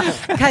instance. Now,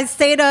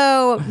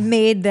 Caicedo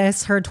made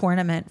this her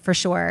tournament for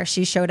sure.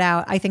 She showed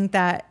out. I think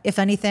that if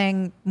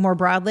anything, more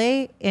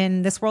broadly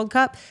in this World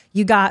Cup,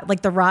 you got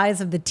like the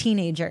rise of the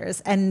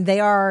teenagers, and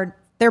they're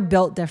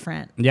built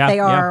different. They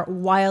are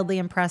wildly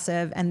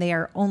impressive, and they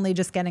are only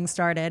just getting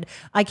started.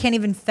 I can't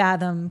even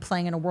fathom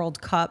playing in a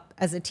World Cup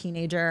as a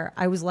teenager.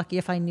 I was lucky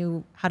if I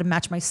knew how to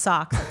match my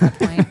socks at that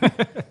point.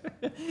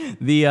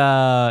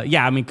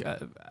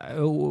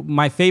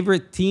 My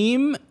favorite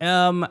team,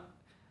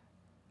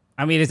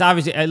 it's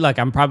obviously, look,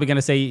 I'm probably going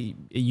to say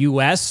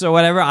US or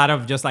whatever out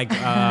of just when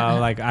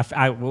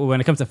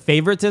it comes to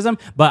favoritism,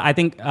 but I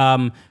think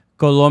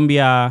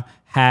Colombia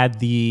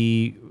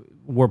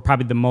were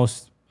probably the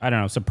most, I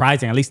don't know,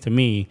 surprising, at least to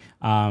me,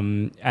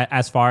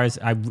 as far as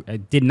I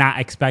did not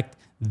expect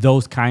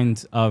those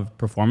kinds of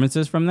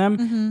performances from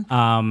them.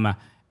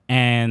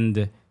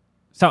 And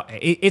so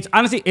it's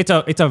honestly, it's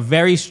a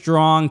very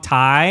strong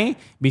tie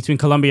between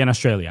Colombia and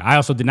Australia. I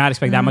also did not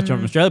expect that much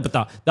from Australia, but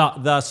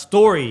the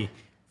story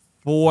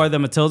for the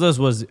Matildas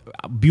was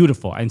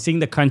beautiful, and seeing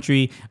the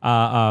country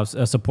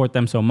support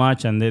them so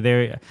much, and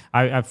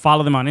I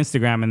follow them on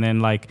Instagram, and then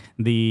like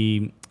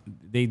they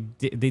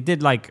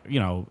did like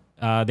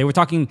they were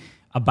talking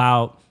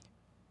about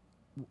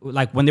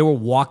like when they were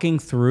walking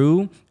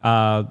through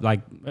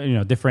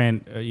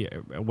different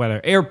whether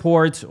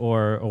airports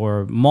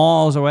or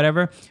malls or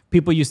whatever,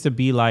 people used to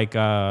be like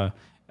oh,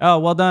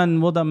 well done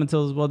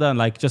Matildas, well done,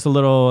 like just a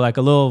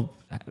little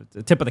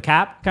tip of the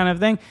cap kind of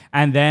thing.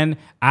 And then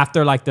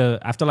after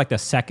the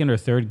second or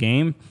third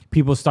game,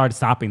 people started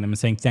stopping them and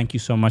saying thank you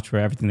so much for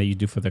everything that you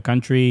do for the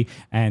country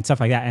and stuff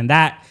like that. And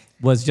that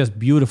was just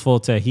beautiful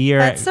to hear.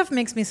 That stuff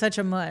makes me such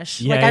a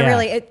mush.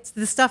 It's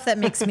the stuff that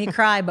makes me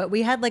cry. But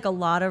we had like a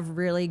lot of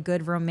really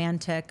good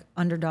romantic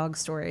underdog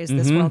stories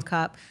this World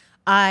Cup.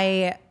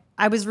 I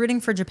was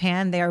rooting for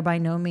Japan. They are by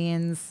no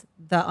means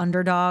the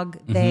underdog.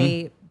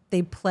 They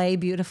play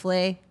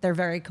beautifully. They're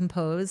very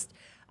composed.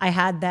 I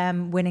had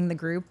them winning the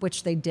group,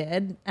 which they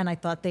did, and I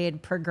thought they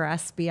had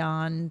progressed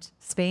beyond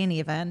Spain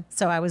even.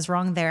 So I was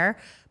wrong there.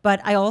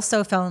 But I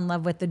also fell in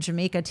love with the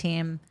Jamaica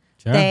team.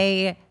 Sure.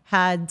 They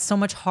had so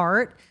much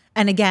heart.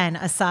 And again,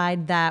 a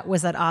side that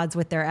was at odds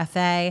with their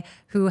FA,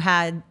 who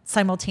had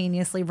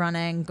simultaneously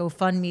running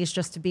GoFundMes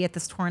just to be at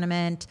this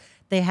tournament.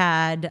 They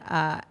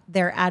had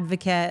their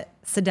advocate,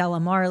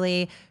 Sadella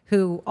Marley,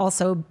 who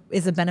also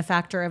is a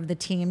benefactor of the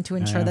team to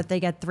ensure that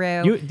they get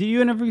through. Did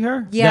you interview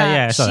her?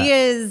 Yeah, she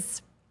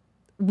is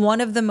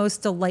one of the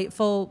most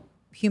delightful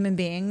human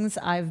beings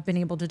I've been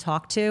able to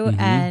talk to.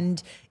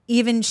 And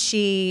even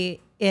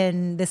she,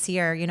 in this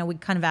year, we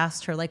kind of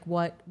asked her, like,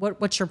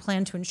 what's your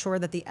plan to ensure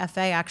that the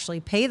FA actually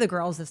pay the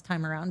girls this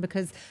time around?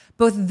 Because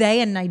both they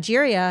and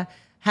Nigeria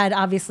had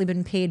obviously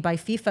been paid by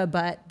FIFA,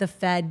 but the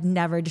Fed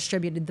never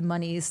distributed the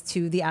monies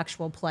to the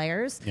actual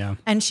players. Yeah.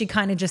 And she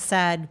kind of just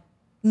said,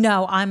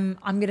 no, I'm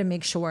going to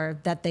make sure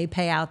that they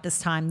pay out this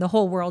time. The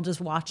whole world is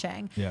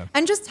watching. Yeah.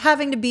 And just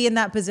having to be in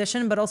that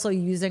position, but also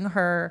using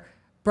her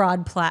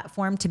broad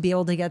platform to be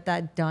able to get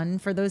that done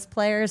for those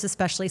players,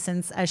 especially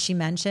since, as she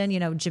mentioned,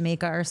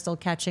 Jamaica are still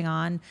catching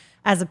on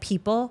as a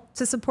people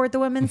to support the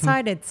women's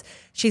side.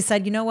 She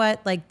said, you know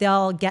what, like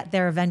they'll get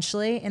there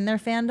eventually in their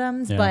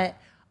fandoms, but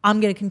I'm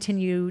going to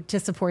continue to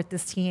support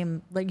this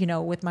team,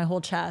 with my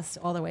whole chest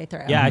all the way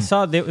through. Yeah, I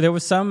saw there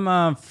was some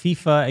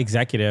FIFA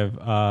executive.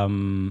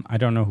 I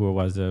don't know who it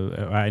was.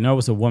 I know it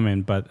was a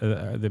woman,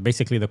 but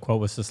basically the quote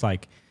was just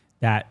like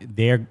that.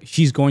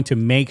 She's going to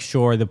make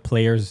sure the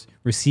players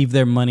receive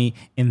their money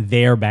in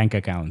their bank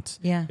accounts.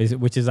 Yeah,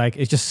 which is like,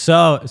 it's just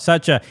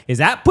such a. Is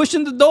that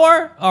pushing the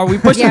door? Are we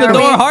pushing the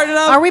door hard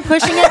enough? Are we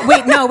pushing it?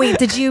 Wait.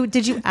 Did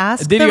you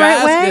ask the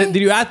right way?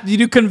 Did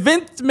you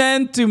convince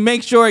men to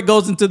make sure it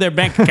goes into their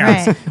bank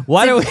accounts?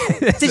 Right.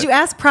 Did you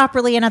ask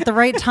properly and at the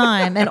right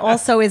time? And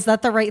also, is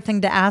that the right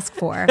thing to ask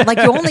for? Like,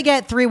 you only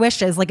get 3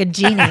 wishes, like a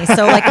genie.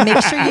 So like,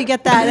 make sure you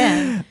get that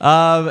in.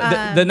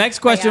 The next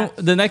question.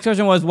 The next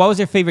question was, what was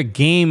your favorite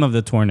game of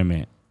the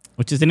tournament?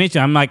 Which is an issue.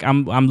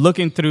 I'm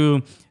looking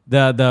through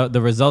the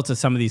results of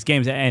some of these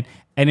games, and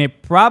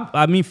it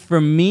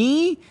for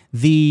me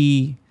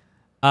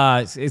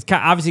it's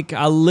kind of obviously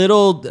a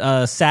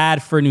little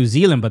sad for New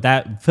Zealand, but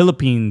that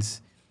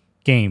Philippines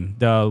game,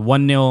 the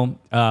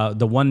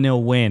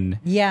 1-0 win.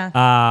 Yeah.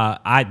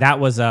 That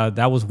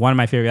was one of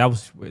my favorite.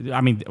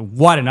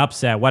 What an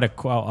upset! What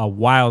a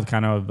wild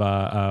kind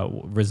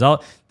of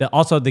result.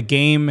 Also the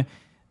game.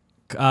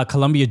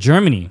 Colombia,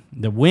 Germany,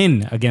 the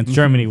win against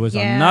Germany was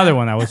another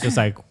one that was just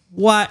like,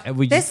 what?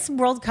 This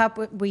World Cup,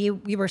 we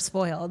were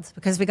spoiled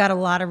because we got a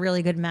lot of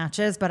really good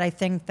matches, but I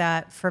think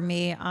that for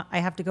me, I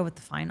have to go with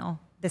the final.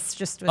 This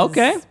just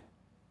was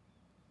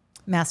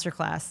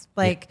masterclass.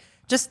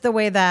 Just the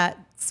way that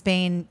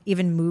Spain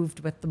even moved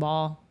with the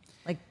ball.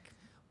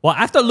 Well,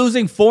 after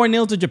losing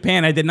 4-0 to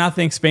Japan, I did not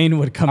think Spain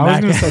would come back. I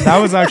was going to say, that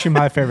was actually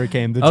my favorite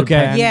game.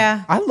 Japan.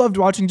 Yeah. I loved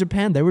watching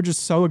Japan. They were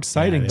just so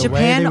exciting.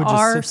 Japan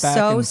are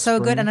so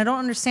good, and I don't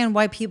understand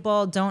why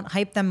people don't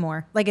hype them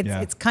more.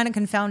 It's kind of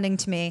confounding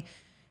to me.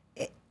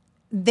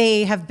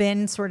 They have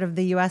been sort of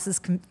the U.S.'s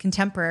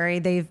contemporary.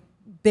 They've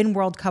been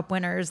World Cup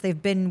winners. They've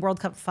been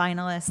World Cup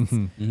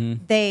finalists.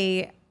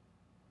 They,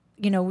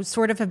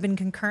 sort of have been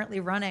concurrently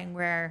running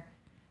where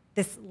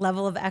this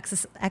level of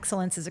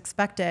excellence is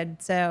expected.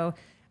 So,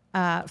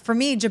 for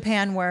me,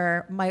 Japan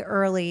were my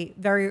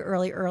very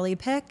early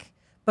pick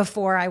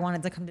before I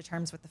wanted to come to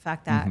terms with the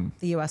fact that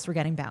the U.S. were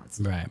getting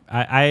bounced. Right.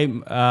 I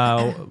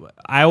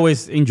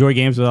always enjoy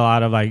games with a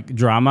lot of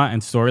drama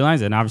and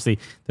storylines, and obviously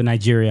the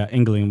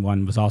Nigeria-England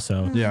one was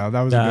also that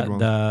was a good one.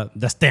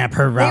 The stamp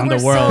heard around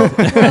the world,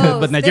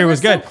 but Nigeria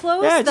was good. So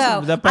close,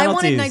 though. I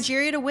wanted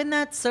Nigeria to win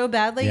that so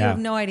badly. You have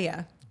no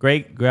idea.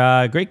 Great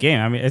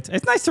game.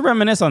 It's nice to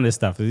reminisce on this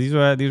stuff. These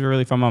were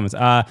really fun moments.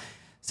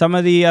 Some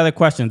of the other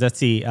questions. Let's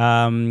see.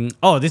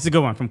 This is a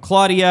good one from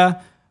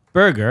Claudia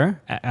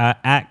Berger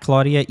at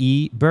Claudia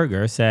E.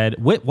 Berger said,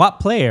 "What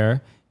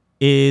player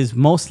is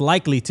most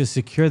likely to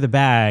secure the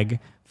bag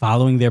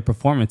following their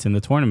performance in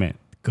the tournament?"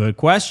 Good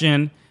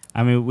question.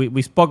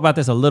 We spoke about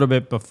this a little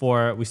bit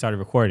before we started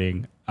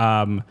recording.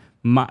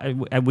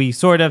 we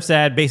sort of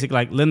said basically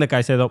like Linda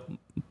Kai said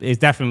is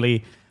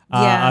definitely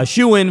Yeah. a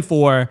shoe-in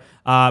for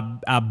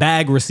a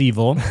bag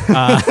receival,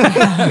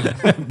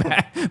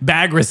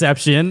 bag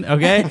reception,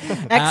 okay?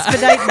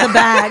 Expedite the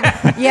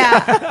bag.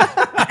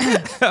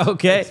 Yeah.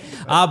 Okay.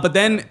 But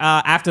then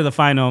after the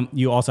final,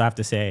 you also have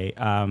to say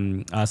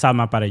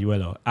Salma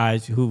Parayuelo,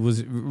 who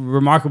was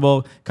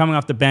remarkable coming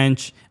off the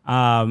bench.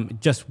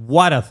 Just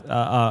what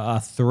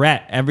a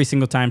threat every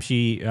single time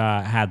she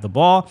had the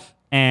ball.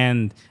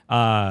 And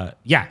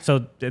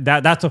so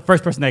that's the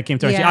first person that came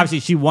to her. Yeah.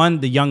 She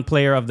won the Young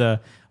Player of the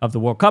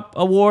World Cup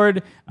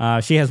award.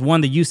 She has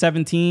won the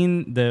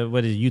U17,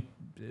 the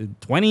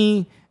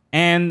U20,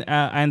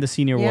 and the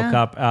Senior World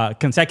Cup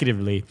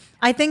consecutively.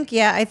 I think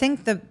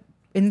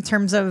in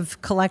terms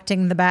of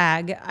collecting the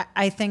bag,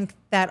 I think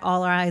that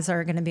all eyes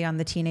are going to be on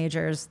the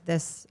teenagers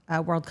this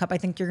World Cup. I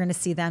think you're going to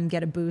see them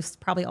get a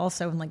boost, probably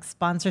also in like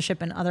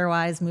sponsorship and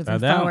otherwise moving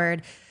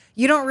forward.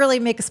 You don't really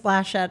make a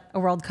splash at a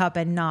World Cup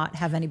and not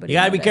have anybody. You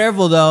gotta be notice.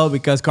 careful though,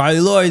 because Carly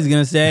Lloyd is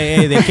gonna say,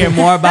 "Hey, they care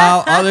more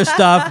about other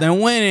stuff than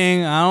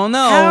winning." I don't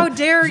know. How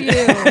dare you?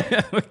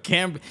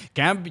 can't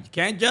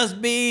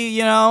just be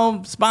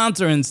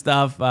sponsoring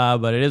stuff,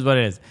 but it is what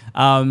it is.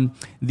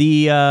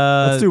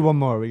 Let's do one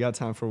more. We got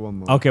time for one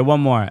more. Okay,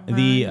 one more.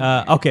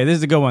 Okay, this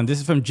is a good one. This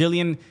is from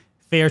Jillian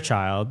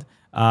Fairchild.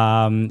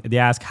 They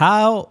ask,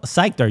 "How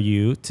psyched are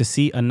you to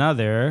see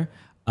another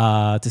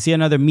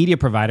media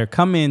provider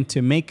come in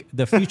to make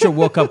the future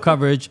World Cup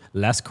coverage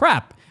less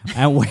crap?"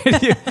 And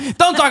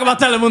don't talk about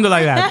Telemundo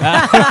like that.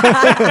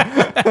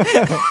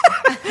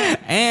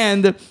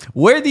 And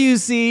where do you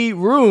see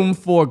room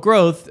for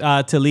growth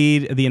to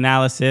lead the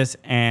analysis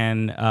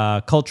and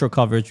cultural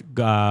coverage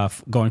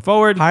going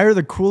forward? Hire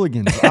the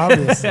Cooligans,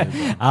 obviously.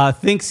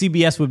 Think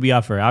CBS would be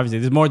up for it. Obviously,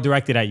 this is more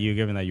directed at you,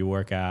 given that you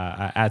work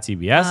at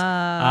CBS.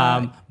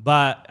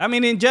 But I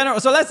mean, in general,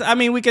 so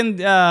we can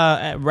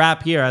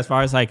wrap here as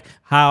far as like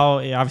how,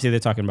 obviously they're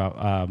talking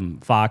about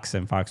Fox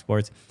and Fox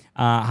Sports,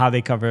 how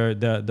they cover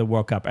the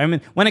World Cup. I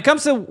mean, when it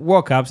comes to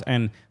World Cups,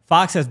 and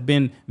Fox has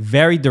been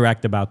very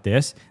direct about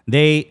this,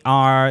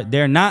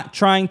 they're not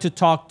trying to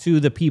talk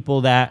to the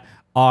people that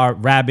are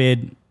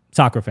rabid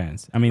soccer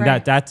fans. I mean,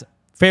 Right. that's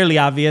fairly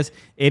obvious.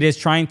 It is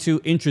trying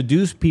to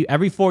introduce people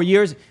every 4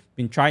 years,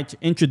 been trying to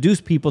introduce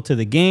people to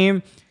the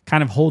game,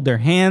 kind of hold their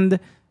hand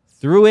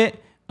through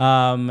it.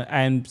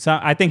 And so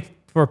I think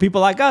for people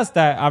like us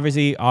that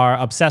obviously are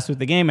obsessed with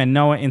the game and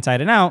know it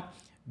inside and out,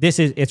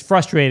 it's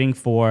frustrating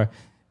for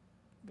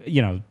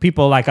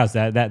people like us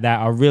that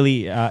are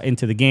really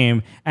into the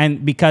game.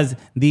 And because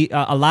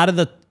a lot of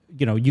the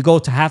you go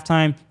to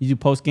halftime, you do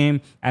post game,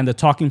 and the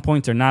talking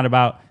points are not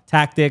about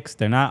tactics,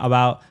 they're not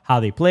about how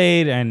they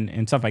played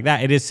and stuff like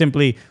that. It is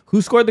simply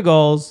who scored the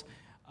goals,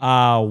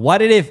 what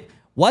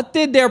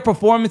did their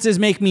performances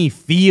make me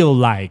feel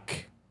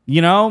like?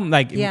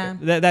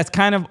 That's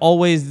kind of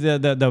always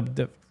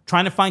the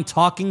trying to find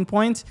talking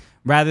points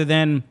rather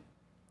than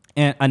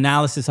an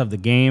analysis of the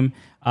game.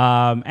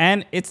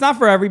 And it's not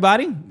for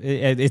everybody.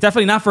 It's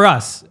definitely not for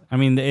us. I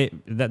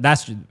mean,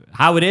 that's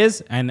how it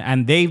is,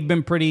 and they've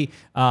been pretty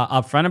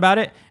upfront about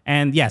it.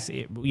 And yes,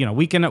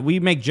 we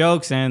make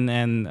jokes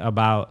and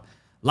about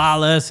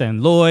Lawless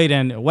and Lloyd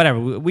and whatever.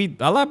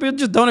 A lot of people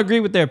just don't agree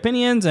with their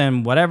opinions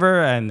and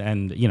whatever, and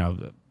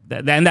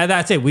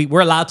that's it.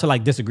 We're allowed to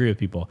like disagree with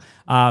people.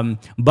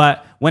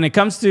 But when it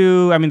comes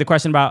to, the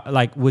question about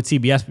like would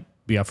CBS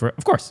be up for it?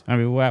 Of course. I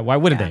mean, why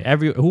wouldn't they?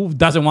 Who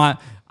doesn't want?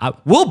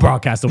 We'll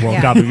broadcast the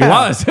World Cup if you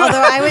want us.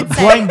 Although I would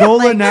say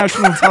Angola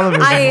national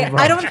television.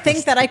 I don't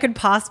think that I could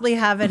possibly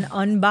have an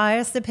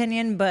unbiased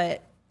opinion,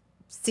 but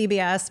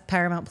CBS,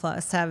 Paramount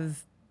Plus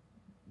have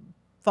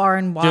far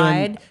and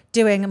wide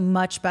doing a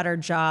much better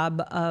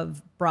job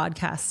of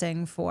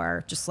broadcasting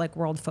for just like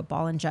world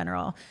football in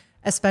general,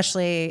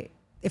 especially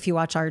if you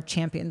watch our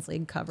Champions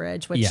League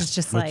coverage, which is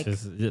just like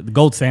the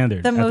gold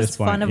standard, the most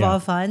fun of all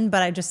fun.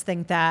 But I just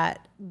think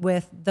that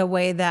with the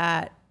way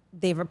that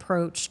they've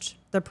approached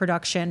the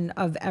production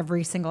of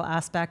every single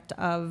aspect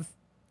of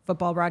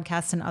football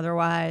broadcast and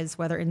otherwise,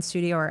 whether in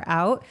studio or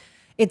out,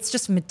 it's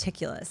just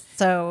meticulous.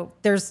 So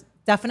there's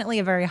definitely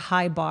a very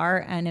high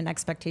bar and an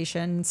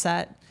expectation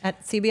set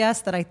at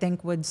CBS that I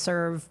think would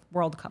serve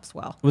World Cups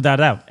well. Without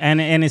a doubt.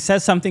 And it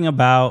says something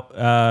about,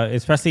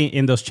 especially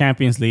in those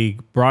Champions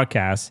League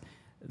broadcasts,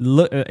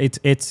 look,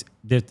 it's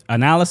there's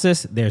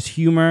analysis, there's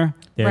humor,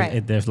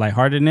 there's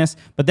lightheartedness.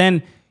 But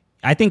then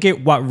I think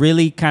what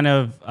really kind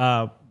of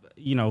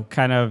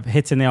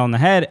hits the nail on the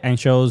head and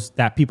shows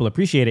that people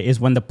appreciate it is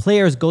when the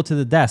players go to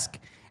the desk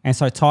and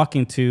start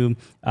talking to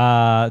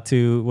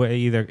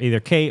either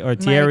Kate or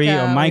Thierry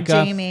or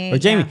Micah or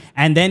Jamie.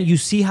 And then you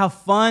see how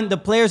fun the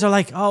players are.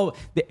 Like,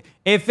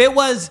 if it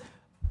was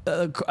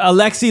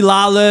Alexi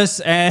Lawless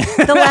and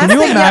the last can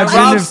you imagine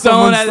Rob if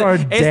Stone someone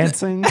started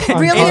dancing?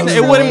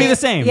 It wouldn't be the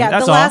same. Yeah,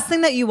 that's the all. last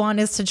thing that you want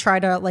is to try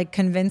to like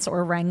convince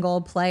or wrangle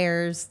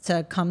players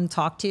to come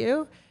talk to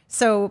you.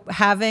 So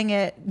having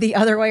it the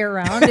other way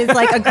around is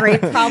like a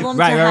great problem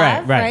to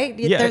have, right?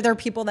 Yeah. There are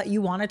people that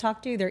you want to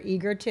talk to. They're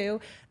eager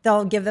to.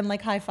 They'll give them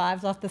like high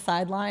fives off the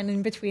sideline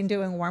in between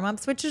doing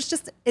warm-ups, which is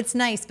just, it's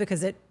nice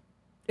because it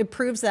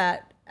proves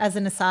that, as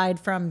an aside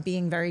from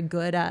being very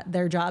good at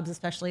their jobs,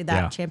 especially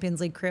that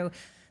Champions League crew,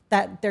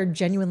 that they're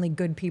genuinely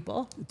good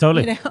people.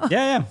 Totally. You know?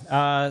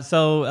 Yeah.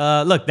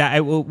 So look, that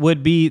it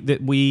would be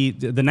that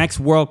the next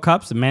World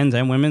Cups, men's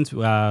and women's.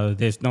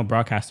 There's no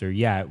broadcaster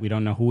yet. We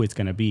don't know who it's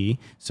going to be.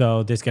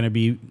 So there's going to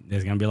be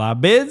a lot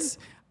of bids.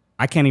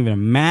 I can't even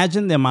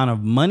imagine the amount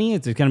of money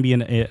it's going to be in.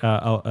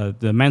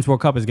 The men's World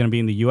Cup is going to be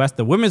in the U.S.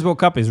 The women's World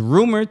Cup is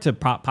rumored to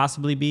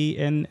possibly be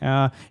in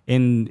a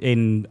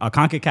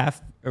CONCACAF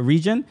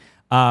region.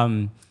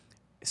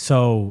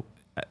 So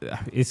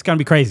it's gonna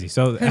be crazy.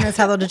 So who knows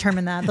how they'll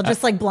determine that? They'll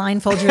just like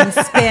blindfold you and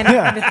spin.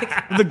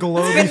 The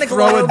globe. Spin the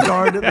throw globe. a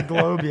dart at the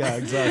globe. Yeah,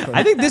 exactly.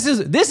 I think this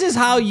is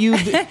how you.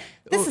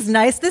 This is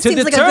nice. This To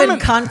seems like a determine-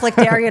 good conflict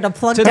area to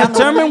plug To down.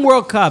 determine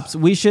World Cups,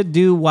 we should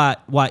do what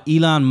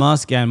Elon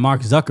Musk and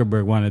Mark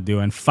Zuckerberg want to do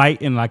and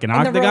fight in like an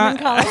in the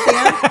Roman octagon.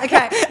 Coliseum.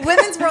 Okay,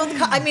 women's World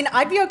Cup. I mean,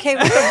 I'd be okay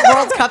with the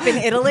World Cup in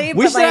Italy.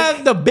 We but should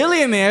have the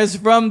billionaires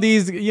from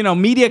these,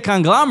 media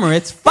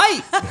conglomerates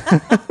fight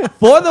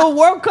for the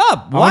World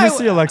Cup. I want to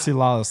see Alexi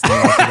Lawless in the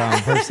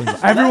octagon personally.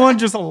 Everyone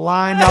just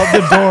lined out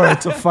the door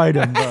to fight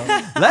him, bro.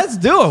 Let's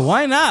do it.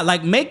 Why not?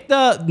 Like make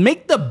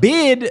the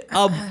bid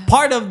a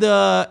part of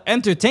the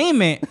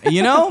entertainment.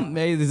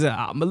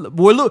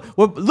 We're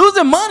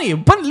losing money.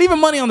 Leaving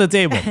money on the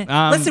table.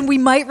 Listen, we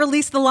might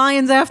release the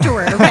Lions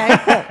afterward.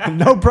 Okay.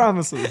 No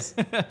promises.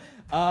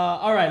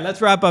 All right,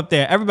 let's wrap up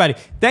there. Everybody,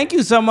 thank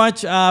you so much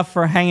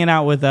for hanging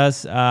out with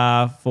us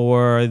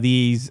for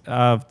these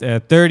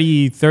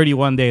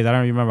 31 days. I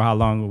don't remember how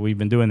long we've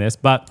been doing this,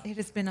 but It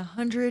has been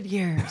 100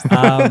 years.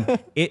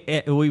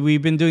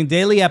 we've been doing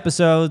daily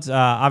episodes.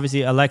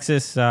 Obviously,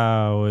 Alexis,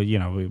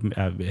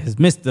 has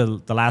missed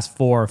the last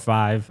 4 or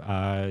 5.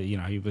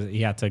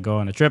 He had to go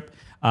on a trip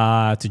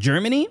to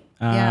Germany.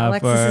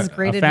 Alexis's for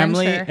great a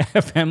family adventure.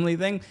 a family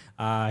thing.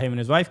 Him and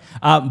his wife.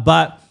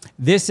 But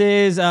this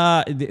is,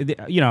 I'll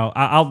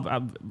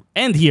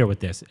end here with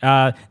this.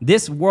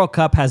 This World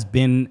Cup has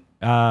been.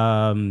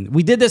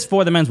 We did this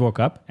for the Men's World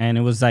Cup, and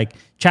it was like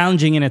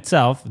challenging in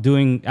itself,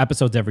 doing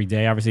episodes every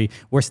day. Obviously,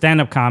 we're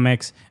stand-up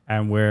comics,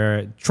 and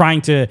we're trying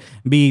to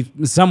be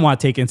somewhat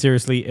taken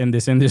seriously in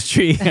this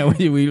industry.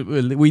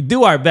 we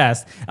do our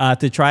best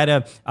to try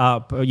to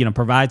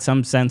provide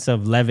some sense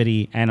of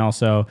levity and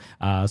also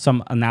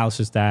some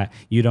analysis that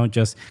you don't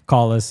just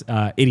call us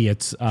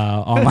idiots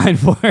online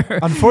for.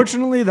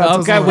 Unfortunately, that's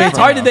okay. Well, it's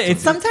hard to.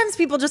 Sometimes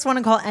people just want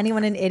to call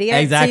anyone an idiot,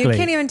 Exactly. so you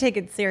can't even take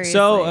it seriously.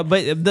 So,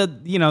 but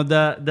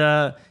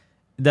the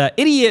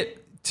idiot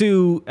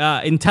to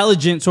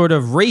intelligent sort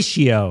of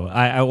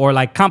ratio or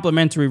like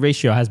complementary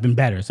ratio has been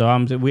better. So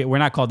we're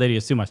not called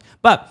idiots too much.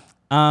 But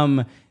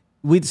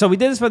we did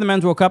this for the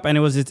Men's World Cup, and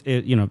it was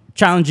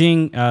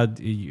challenging.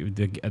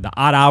 The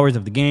odd hours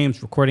of the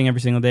games, recording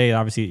every single day.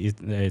 Obviously,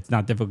 it's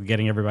not difficult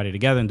getting everybody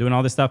together and doing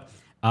all this stuff,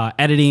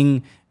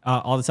 editing.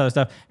 All this other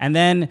stuff. And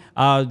then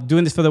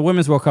doing this for the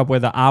Women's World Cup where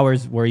the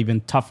hours were even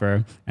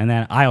tougher. And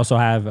then I also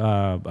have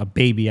a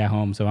baby at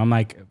home. So I'm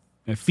like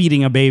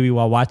feeding a baby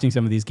while watching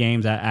some of these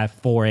games at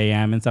 4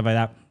 a.m. and stuff like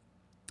that.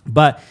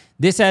 But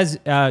this has,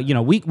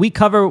 we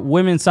cover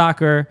women's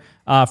soccer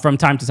from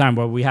time to time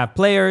where we have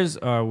players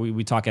or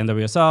we talk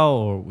NWSL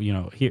or,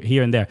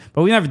 here and there.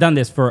 But we've never done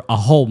this for a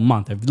whole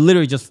month. I've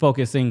literally just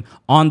focusing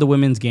on the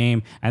women's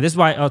game. And this is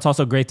why it's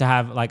also great to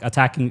have like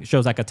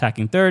shows like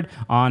Attacking Third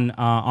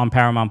on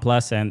Paramount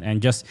Plus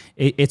and just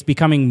it's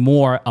becoming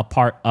more a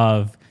part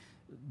of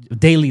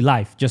daily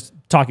life, just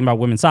talking about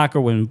women's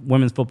soccer,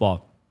 women's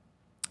football.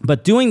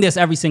 But doing this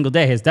every single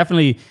day has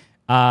definitely,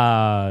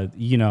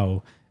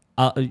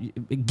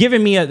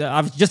 giving me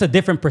just a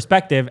different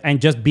perspective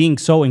and just being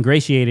so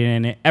ingratiated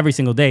in it every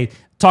single day,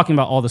 talking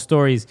about all the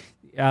stories,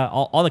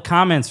 all the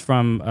comments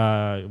from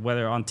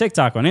whether on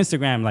TikTok, on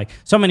Instagram, like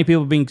so many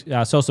people being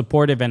so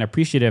supportive and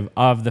appreciative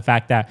of the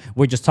fact that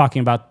we're just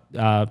talking about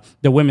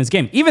the women's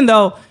game, even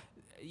though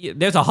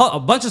there's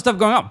a bunch of stuff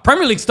going on.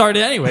 Premier League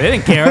started anyway. They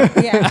didn't care.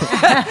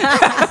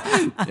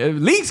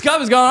 League's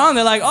Cup is going on.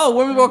 They're like, oh,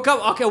 Women's World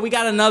Cup. Okay, we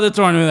got another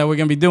tournament that we're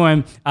going to be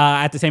doing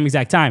at the same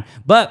exact time.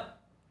 But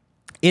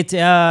it's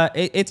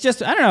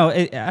just, I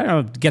don't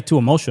know, get too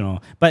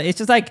emotional. But it's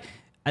just like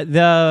we've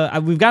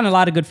gotten a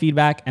lot of good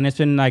feedback. And it's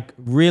been like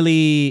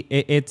really,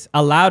 it's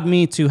allowed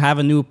me to have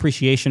a new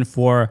appreciation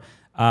for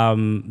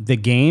the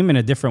game in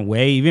a different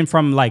way. Even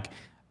from like,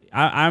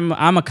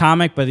 I'm a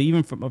comic, but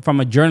even from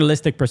a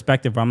journalistic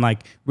perspective, I'm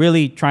like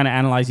really trying to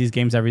analyze these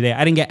games every day.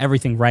 I didn't get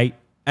everything right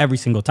every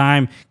single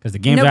time because the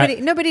games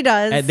nobody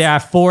does. They're at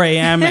 4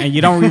 a.m. and you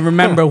don't even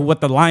remember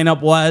what the lineup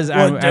was.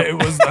 What day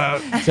was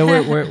that? So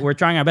we're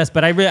trying our best.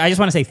 But I just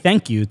want to say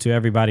thank you to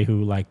everybody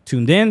who like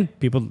tuned in.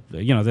 People,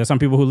 there's some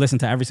people who listen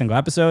to every single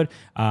episode.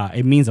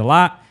 It means a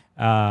lot.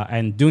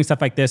 And doing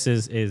stuff like this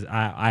is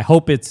I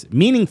hope it's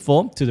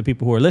meaningful to the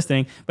people who are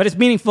listening, but it's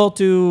meaningful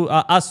to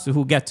us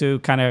who get to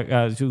kind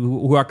of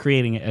who are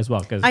creating it as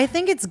well. Because I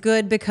think it's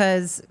good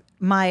because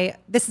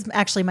this is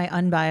actually my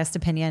unbiased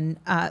opinion.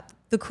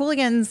 The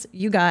Cooligans,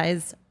 you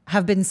guys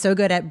have been so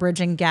good at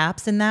bridging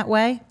gaps in that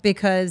way,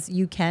 because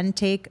you can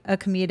take a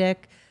comedic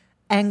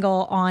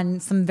angle on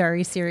some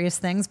very serious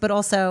things, but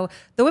also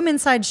the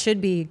women's side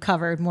should be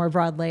covered more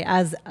broadly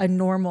as a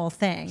normal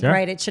thing,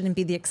 right? It shouldn't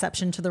be the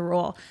exception to the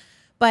rule.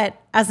 But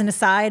as an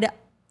aside,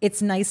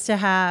 it's nice to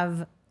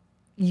have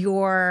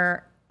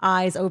your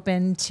eyes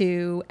open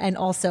to, and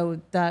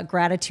also the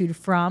gratitude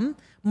from,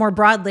 more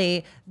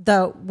broadly,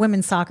 the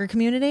women's soccer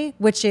community,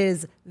 which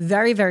is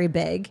very, very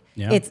big.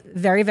 Yeah. It's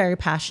very, very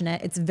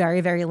passionate. It's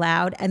very, very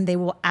loud, and they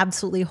will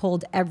absolutely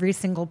hold every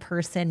single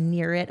person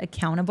near it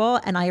accountable.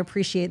 And I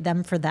appreciate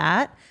them for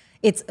that.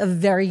 It's a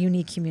very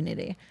unique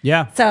community.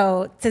 Yeah.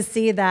 So to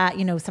see that,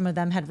 some of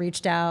them had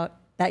reached out,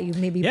 that you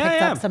maybe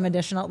picked up some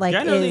additional,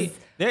 generally,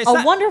 is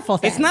a wonderful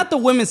thing. It's not the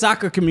women's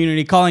soccer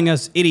community calling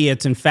us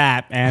idiots and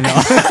fat and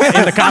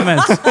in the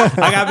comments.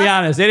 I gotta be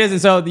honest, it isn't.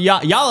 So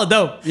y'all are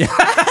dope.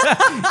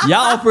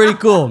 Y'all are pretty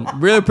cool.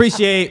 Really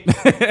appreciate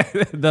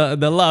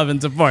the love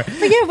and support.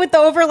 But yeah, with the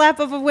overlap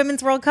of a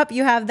Women's World Cup,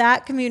 you have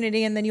that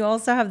community, and then you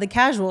also have the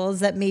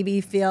casuals that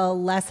maybe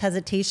feel less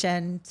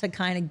hesitation to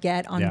kind of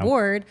get on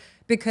board,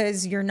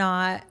 because you're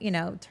not,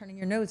 turning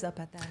your nose up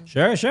at them.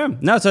 Sure.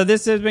 No, so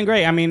this has been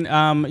great. I mean,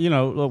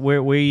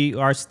 we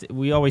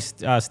always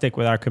stick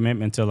with our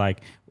commitment to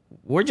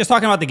we're just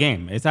talking about the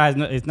game. It's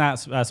not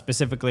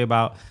specifically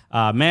about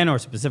men or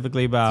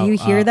specifically about women.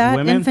 Do you hear that,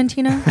 women.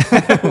 Infantino?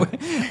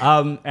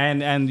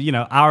 and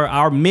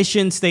our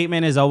mission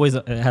statement has always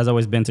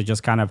been to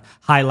just kind of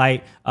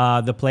highlight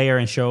the player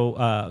and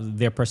show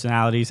their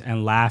personalities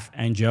and laugh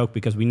and joke,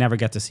 because we never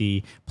get to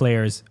see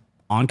players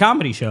on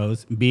comedy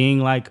shows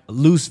being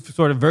loose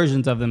sort of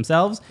versions of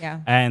themselves.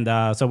 Yeah. And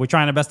so we're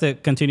trying our best to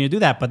continue to do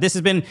that. But this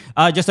has been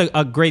just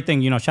a great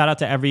thing. Shout out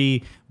to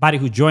everybody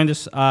who joined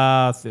us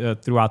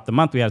throughohout the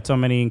month. We had so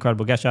many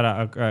incredible guests. Shout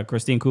out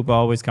Christine Cupo,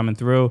 always coming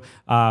through.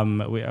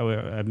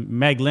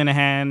 Meg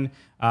Linehan,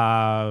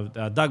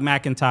 Doug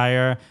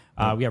McIntyre.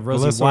 We have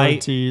Rosie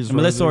White,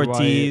 Melissa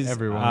Ortiz.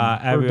 Everyone.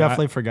 We're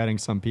definitely forgetting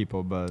some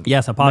people, but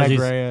yes, apologies.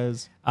 Meg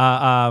Reyes.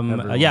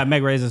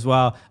 Meg Reyes as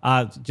well.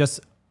 Just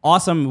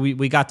awesome.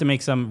 We got to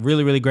make some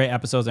really, really great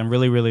episodes and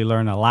really, really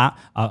learn a lot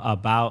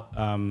about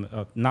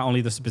not only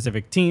the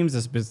specific teams,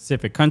 the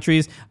specific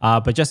countries,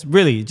 but just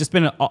been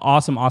an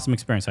awesome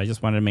experience. So I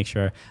just wanted to make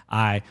sure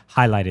I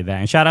highlighted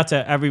that. And shout out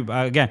to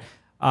everybody again.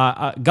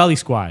 Gully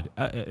Squad.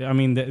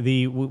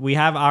 We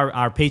have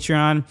our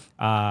Patreon.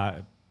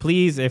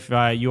 Please, if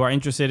you are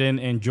interested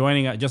in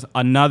joining just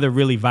another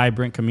really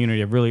vibrant community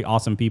of really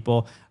awesome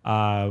people,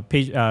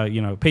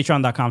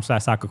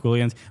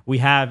 patreon.com/soccercooligans. We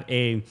have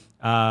a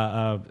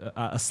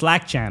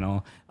Slack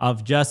channel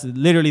of just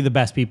literally the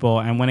best people.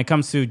 And when it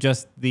comes to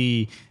just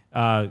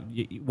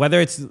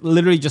whether it's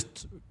literally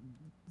just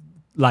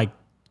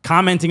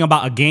commenting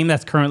about a game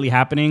that's currently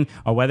happening,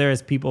 or whether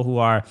it's people who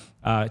are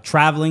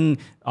traveling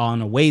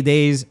on away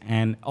days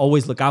and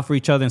always look out for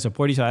each other and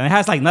support each other. And it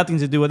has nothing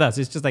to do with us.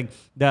 It's just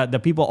the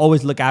people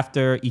always look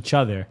after each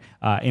other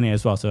in it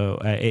as well. So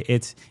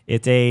it's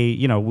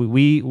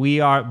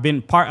we are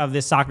been part of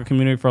this soccer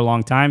community for a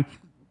long time.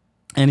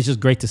 And it's just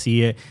great to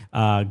see it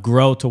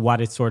grow to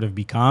what it's sort of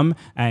become.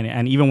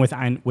 And even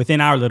within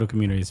our little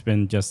community, it's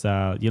been just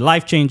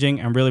life-changing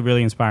and really,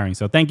 really inspiring.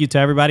 So thank you to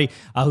everybody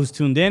who's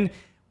tuned in.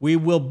 We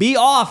will be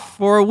off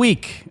for a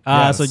week.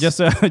 Yes. So just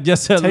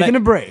taking a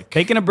break.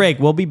 Taking a break.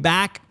 We'll be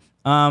back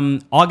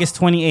August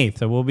 28th.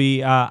 So we'll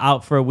be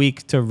out for a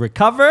week to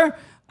recover.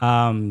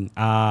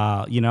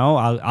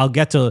 I'll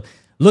get to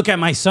look at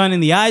my son in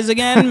the eyes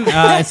again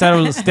instead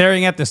of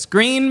staring at the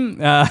screen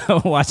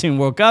watching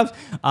World Cups.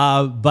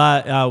 We're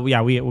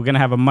going to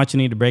have a much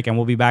needed break, and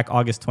we'll be back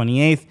August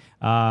 28th.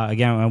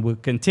 Again, we'll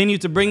continue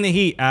to bring the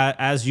heat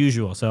as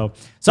usual. So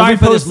sorry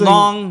for this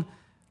long...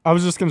 I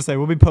was just going to say,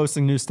 we'll be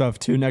posting new stuff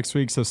too next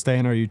week, so stay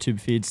in our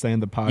YouTube feed, stay in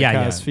the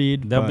podcast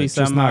feed. There'll be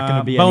some just not going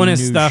to be bonus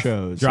any new stuff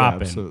shows.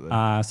 dropping.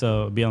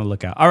 So be on the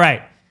lookout. All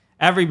right,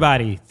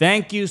 everybody,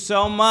 thank you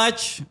so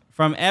much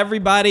from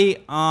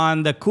everybody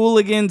on the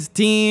Cooligans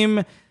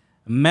team,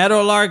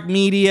 Meadowlark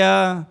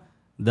Media,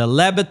 the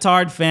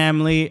Lebitard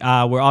family.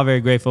 We're all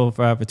very grateful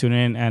for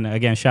tuning in. And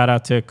again, shout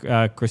out to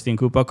Christine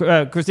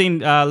Cupo.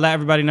 Christine, let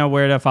everybody know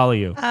where to follow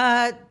you.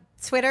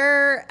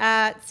 Twitter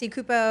at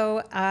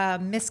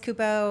 @CCupo, Miss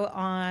Cupo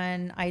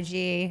on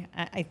IG.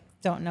 I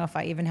don't know if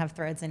I even have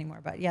threads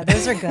anymore, but yeah,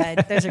 those are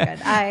good.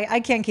 I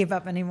can't keep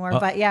up anymore,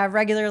 but yeah,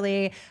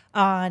 regularly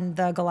on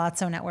the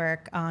Galazzo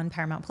Network on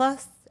Paramount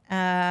Plus.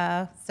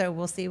 So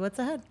we'll see what's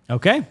ahead.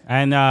 Okay,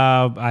 and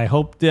I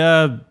hope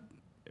the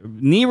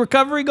knee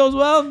recovery goes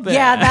well.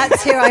 Yeah, that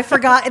too. I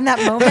forgot in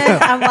that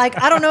moment. I'm like,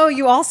 I don't know.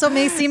 You also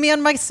may see me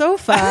on my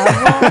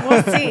sofa.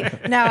 We'll see.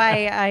 No,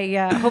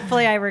 I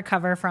hopefully I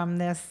recover from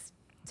this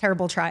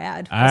terrible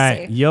triad. All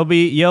right, you'll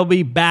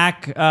be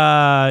back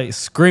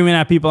screaming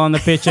at people on the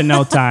pitch in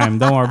no time.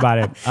 Don't worry about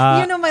it.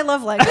 You know my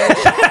love language.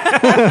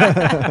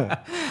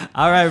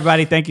 All right,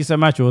 everybody. Thank you so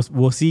much.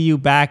 We'll see you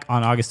back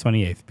on August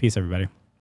 28th. Peace, everybody.